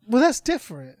teacher? Well, that's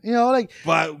different.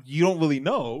 But you don't really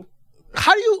know.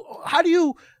 How do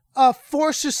you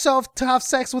force yourself to have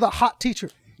sex with a hot teacher?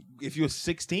 If you're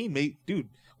 16, dude,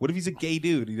 what if he's a gay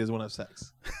dude? He doesn't want to have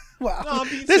sex. Wow. No, I'm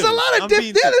being there's a serious. lot of I'm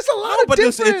different. being Yeah, there's a serious. lot No, of but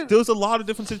different. there's a lot of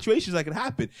different situations that can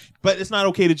happen. But it's not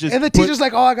okay to just. And the teacher's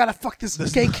like, "Oh, I gotta fuck this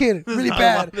gay kid there's really not a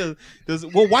bad." lot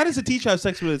well, why does a teacher have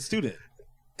sex with a student?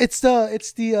 It's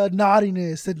the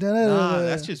naughtiness.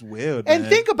 That's just weird. And man.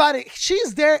 think about it.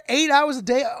 She's there 8 hours a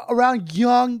day around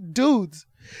young dudes.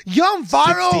 Young,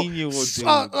 viral,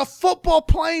 16-year-old dudes. football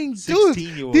playing dudes.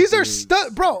 16-year-old These are dudes.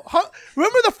 bro.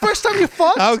 Remember the first time you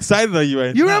fucked? How excited are you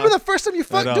right now? You remember the first time you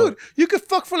fucked? don't. Dude, you could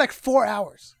fuck for like 4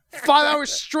 hours. 5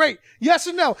 hours straight. Yes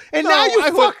or no? And No, now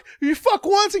I you fuck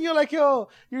once and you're like, yo,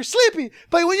 you're sleepy.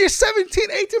 But when you're 17,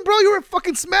 18, bro, you were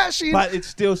fucking smashing. But it's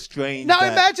still strange. Now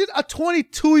that imagine a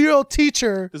 22-year-old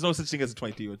teacher. there's no such thing as a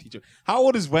 22-year-old teacher. How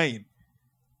old is Wayne?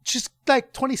 She's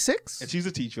like 26. And she's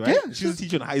a teacher, right? Yeah, She's a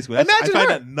teacher in high school. Imagine I find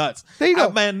her. that nuts. There you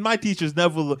go. Man, my teachers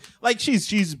never look like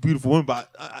she's a beautiful woman, but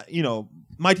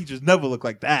my teachers never look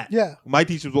like that. Yeah. My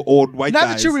teachers were old white Now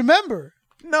guys. that you remember.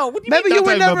 No, what do you Maybe mean? you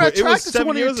were That's never how I remember. It was attracted to 7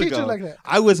 one of your years teachers ago. like that.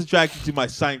 I was attracted to my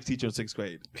science teacher in 6th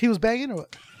grade. He was banging or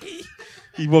what?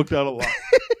 He worked out a lot.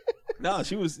 No,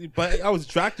 she was, but I was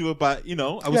attracted to her. But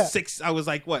I was I was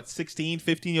like 16,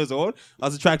 15 years old. I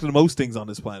was attracted to most things on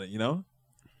this planet.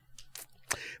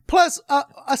 Plus,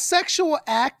 a sexual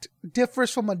act differs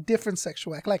from a different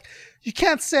sexual act. Like, you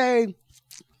can't say...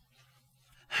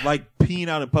 Like peeing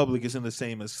out in public isn't the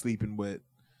same as sleeping with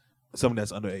someone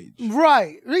that's underage.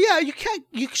 Right. Yeah, you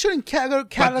shouldn't categorize...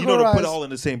 But you don't put it all in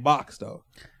the same box, though.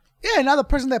 Yeah, now the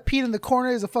person that peed in the corner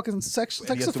is a fucking sex he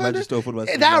has to offender. register for the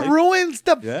rest of That his life. ruins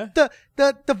Yeah. the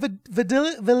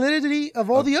validity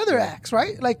of all the other acts,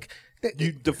 right? Like...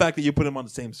 The fact that you put them on the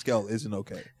same scale isn't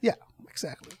okay. Yeah,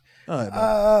 exactly. All right,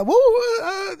 man.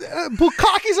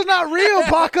 Bukkakis are not real,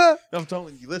 Baca. I'm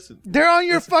telling you, listen. They're on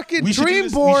your fucking We should dream do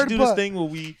this, board, we should do this thing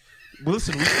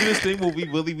where we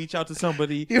really reach out to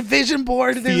somebody your vision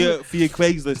board, via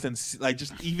Craigslist and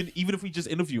just even if we just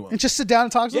interview them. and just sit down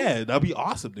and talk to them. Yeah, that'd be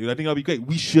awesome, dude. I think that'd be great.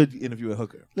 We should interview a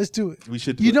hooker. Let's do it. We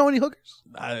should. Do You it. know any hookers?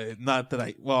 Not that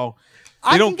I. Well,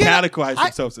 I they don't can get categorize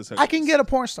themselves as hookers. I can get a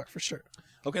porn star for sure.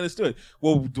 Okay, let's do it.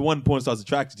 Well, the one porn star's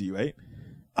attracted to you, right?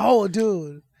 Oh,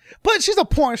 dude. But she's a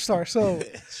porn star, so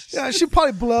she'd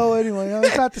probably blow anyway.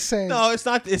 It's not the same. No, it's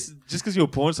not. It's just because you're a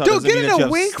porn star. Dude, doesn't mean getting that you a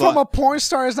have wink slut from a porn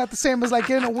star is not the same as like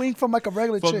getting a wink from like a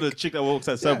regular from chick. the chick that works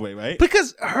at Subway, right?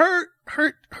 Because her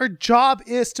job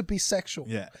is to be sexual.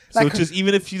 Yeah. Like So just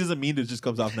even if she doesn't mean it, just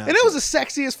comes off natural. And it was the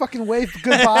sexiest fucking wave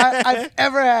goodbye I've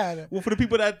ever had. Well, for the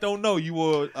people that don't know, you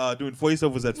were doing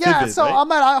voiceovers at Yeah, Vivid, so right?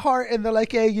 I'm at iHeart and they're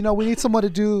like, hey, we need someone to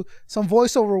do some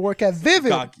voiceover work at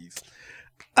Vivid. Cockies.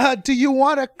 Do you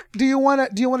want to do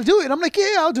it? And I'm like,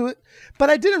 yeah, I'll do it. But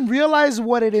I didn't realize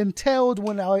what it entailed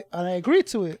when I agreed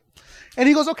to it. And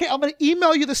he goes, okay, I'm going to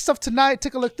email you the stuff tonight.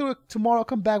 Take a look through it tomorrow. I'll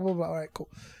come back. Blah, blah, blah. All right, cool.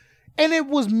 And it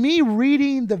was me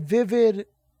reading the Vivid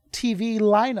TV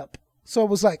lineup. So it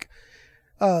was like,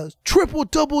 triple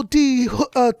double D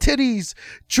titties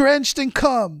drenched in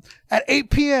cum at 8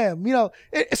 p.m. So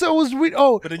it was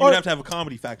But then you would have to have a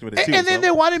comedy factor with it too. and then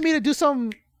they wanted me to do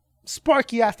some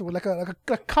sparky afterward, like a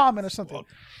comment or something.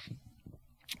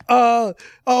 My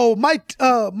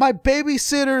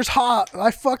babysitter's hot.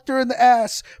 I fucked her in the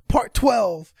ass. Part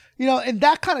 12. And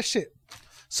that kind of shit.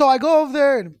 So I go over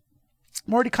there and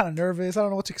I'm already kind of nervous. I don't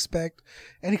know what to expect.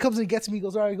 And he comes and gets me. He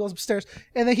goes, all right. He goes upstairs.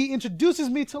 And then he introduces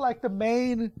me to like the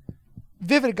main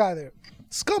Vivid guy there.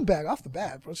 Scumbag off the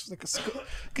bat, bro. It's just like you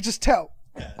could just tell.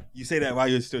 Yeah. You say that while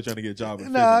you're still trying to get a job.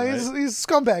 No, Vivid, he's right? a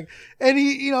scumbag. And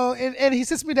he, and he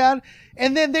sits me down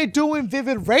and then they're doing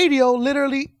Vivid Radio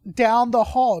literally down the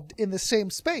hall in the same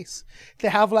space. They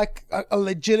have like a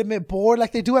legitimate board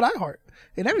like they do at iHeart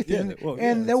and everything. Yeah, well,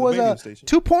 and yeah, there it's a was radio station.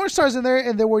 2 porn stars in there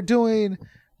and they were doing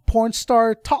porn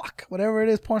star talk, whatever it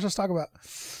is porn stars talk about.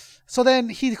 So then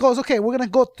he goes, okay, we're going to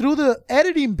go through the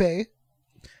editing bay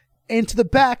into the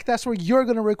back. That's where you're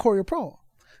going to record your promo.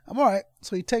 I'm all right.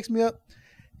 So he takes me up.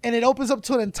 And it opens up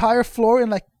to an entire floor in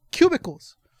like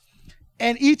cubicles.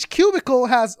 And each cubicle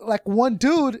has like one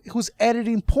dude who's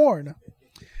editing porn.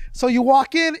 So you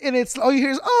walk in and it's all you hear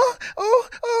is,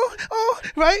 oh,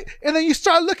 right? And then you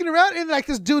start looking around and like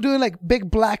this dude doing like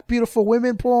big black beautiful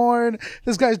women porn.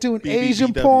 This guy's doing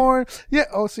Asian porn. Yeah,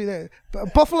 see that.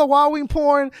 Buffalo Wild Wing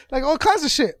porn, like all kinds of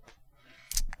shit.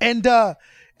 And I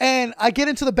get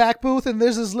into the back booth and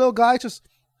there's this little guy just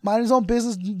minding his own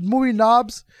business, moving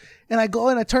knobs. And I go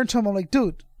and I turn to him. I'm like,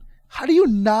 dude, how do you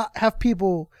not have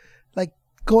people like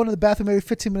go into the bathroom every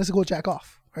 15 minutes to go jack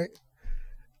off, right?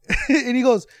 And he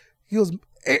goes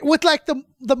with like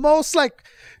the most like,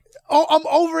 oh, I'm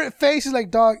over it face. He's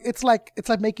like, dog, it's like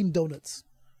making donuts.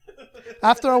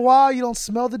 After a while, you don't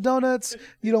smell the donuts.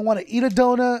 You don't want to eat a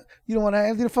donut. You don't want to have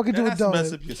anything to fucking do with That has to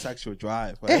donuts. mess up your sexual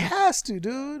drive. Right? It has to,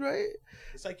 dude. Right?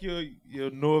 It's like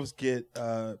your nerves get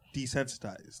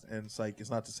desensitized, and it's like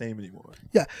it's not the same anymore.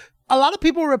 Yeah. A lot of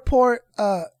people report,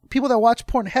 people that watch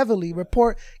porn heavily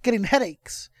report getting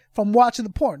headaches from watching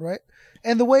the porn, right?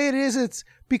 And the way it is, it's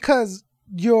because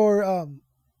your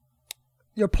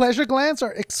pleasure glands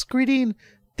are excreting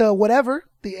the whatever,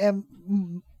 I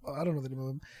don't know the name of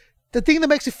them. The thing that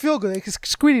makes you feel good, it's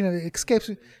excreting it, it escapes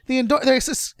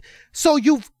so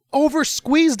you've over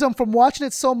squeezed them from watching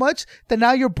it so much that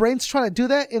now your brain's trying to do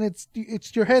that, and it's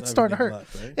your head's starting to hurt.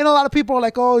 Left, right? And a lot of people are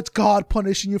like, "Oh, it's God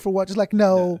punishing you for watching." It's like,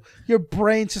 no, your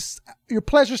brain your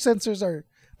pleasure sensors they're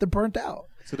burnt out.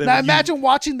 So now imagine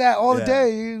watching that all the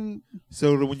day.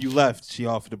 So when you left, she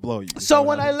offered to blow you. So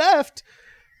when I left,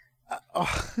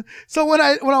 so when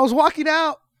I was walking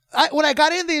out. When I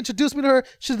got in, they introduced me to her.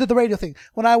 She did the radio thing.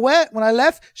 When I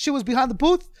left, she was behind the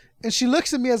booth, and she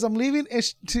looks at me as I'm leaving.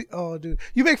 And oh, dude,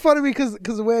 you make fun of me because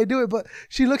the way I do it, but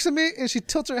she looks at me and she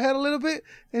tilts her head a little bit,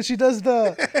 and she does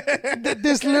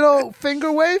this little finger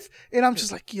wave, and I'm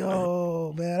just like,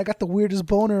 yo, man, I got the weirdest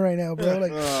boner right now, bro.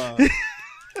 Like,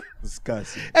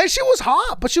 disgusting. And she was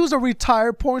hot, but she was a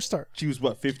retired porn star. She was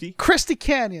what, 50? Christy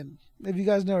Canyon. If you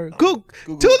guys know her, Google.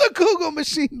 To the Google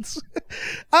machines.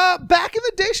 Back in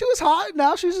the day, she was hot.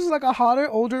 Now she's just like a hotter,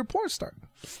 older porn star.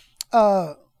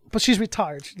 But she's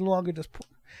retired. She no longer does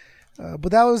porn.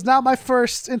 But that was not my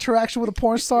first interaction with a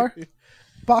porn star.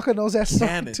 Baca knows that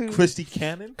story too. Christy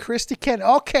Cannon? Christy Cannon.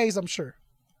 All K's, I'm sure.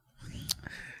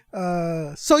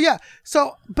 But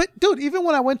dude, even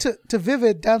when I went to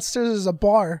Vivid, downstairs there's a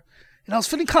bar. And I was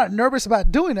feeling kind of nervous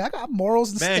about doing it. I got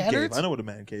morals and standards. Cave. I know what a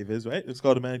man cave is, right? It's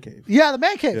called a man cave. Yeah, the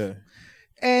man cave. Yeah.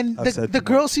 And the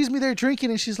girl sees me there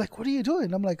drinking, and she's like, "What are you doing?"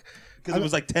 And I'm like, because it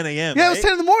was like 10 a.m. Yeah, right? it was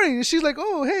 10 in the morning. And she's like,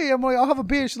 "Oh, hey." I'm like, "I'll have a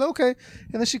beer." She's like, "Okay."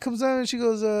 And then she comes down and she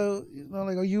goes,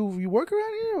 like, "Are you work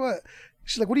around here or what?"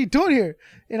 She's like, "What are you doing here?"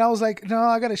 And I was like, "No,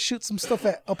 I got to shoot some stuff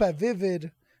up at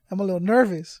Vivid. I'm a little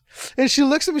nervous." And she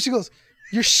looks at me, she goes,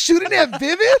 "You're shooting at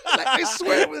Vivid?" Like, I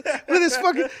swear with this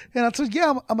fucking. And I told her,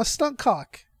 "Yeah, I'm a stunt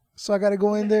cock. So I got to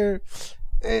go in there."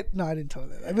 No, I didn't tell her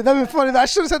that. I mean, that'd be funny. I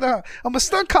should have said that. I'm a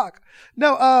stunt cock.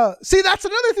 No, see, that's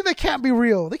another thing that can't be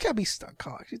real. They can't be stunt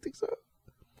cocks. You think so?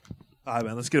 All right,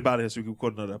 man. Let's get about it so we can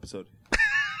record another episode.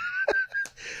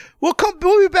 We'll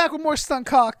be back with more stunt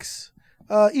cocks.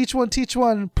 Each one teach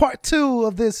one. Part 2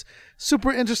 of this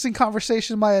super interesting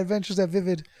conversation. My adventures at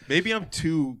Vivid. Maybe I'm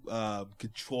too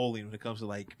controlling when it comes to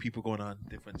like people going on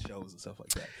different shows and stuff like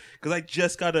that. Because I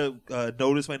just got a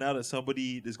notice right now that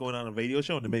somebody is going on a radio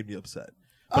show and it made me upset.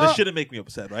 But it shouldn't make me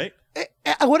upset, right?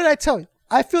 What did I tell you?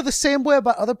 I feel the same way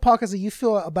about other podcasts that you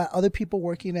feel about other people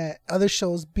working at other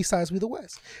shows besides We the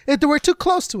West. We're too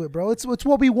close to it, bro. It's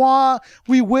what we want.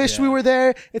 We wish we were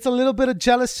there. It's a little bit of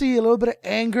jealousy, a little bit of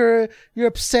anger. You're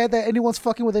upset that anyone's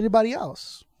fucking with anybody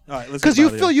else. All right, let's because you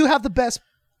feel you have the best.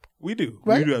 We do.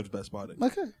 Right? We do have the best product.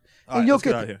 Okay. All right, let's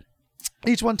get out of here.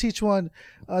 Each one teach one.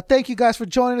 Thank you guys for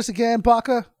joining us again.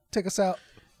 Baca, take us out.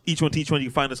 Each One Teach One. You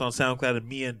can find us on SoundCloud, and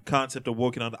me and Concept are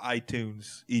working on the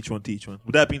iTunes. Each One Teach One.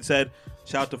 With that being said,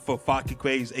 shout out to Fafaki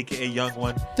Craze, aka Young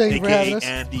One, aka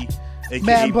Andy,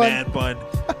 aka Man Bun,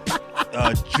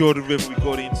 Jordan River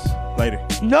Recordings. Later.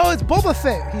 No, it's Boba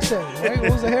Fett. He said, right?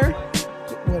 What was the hair?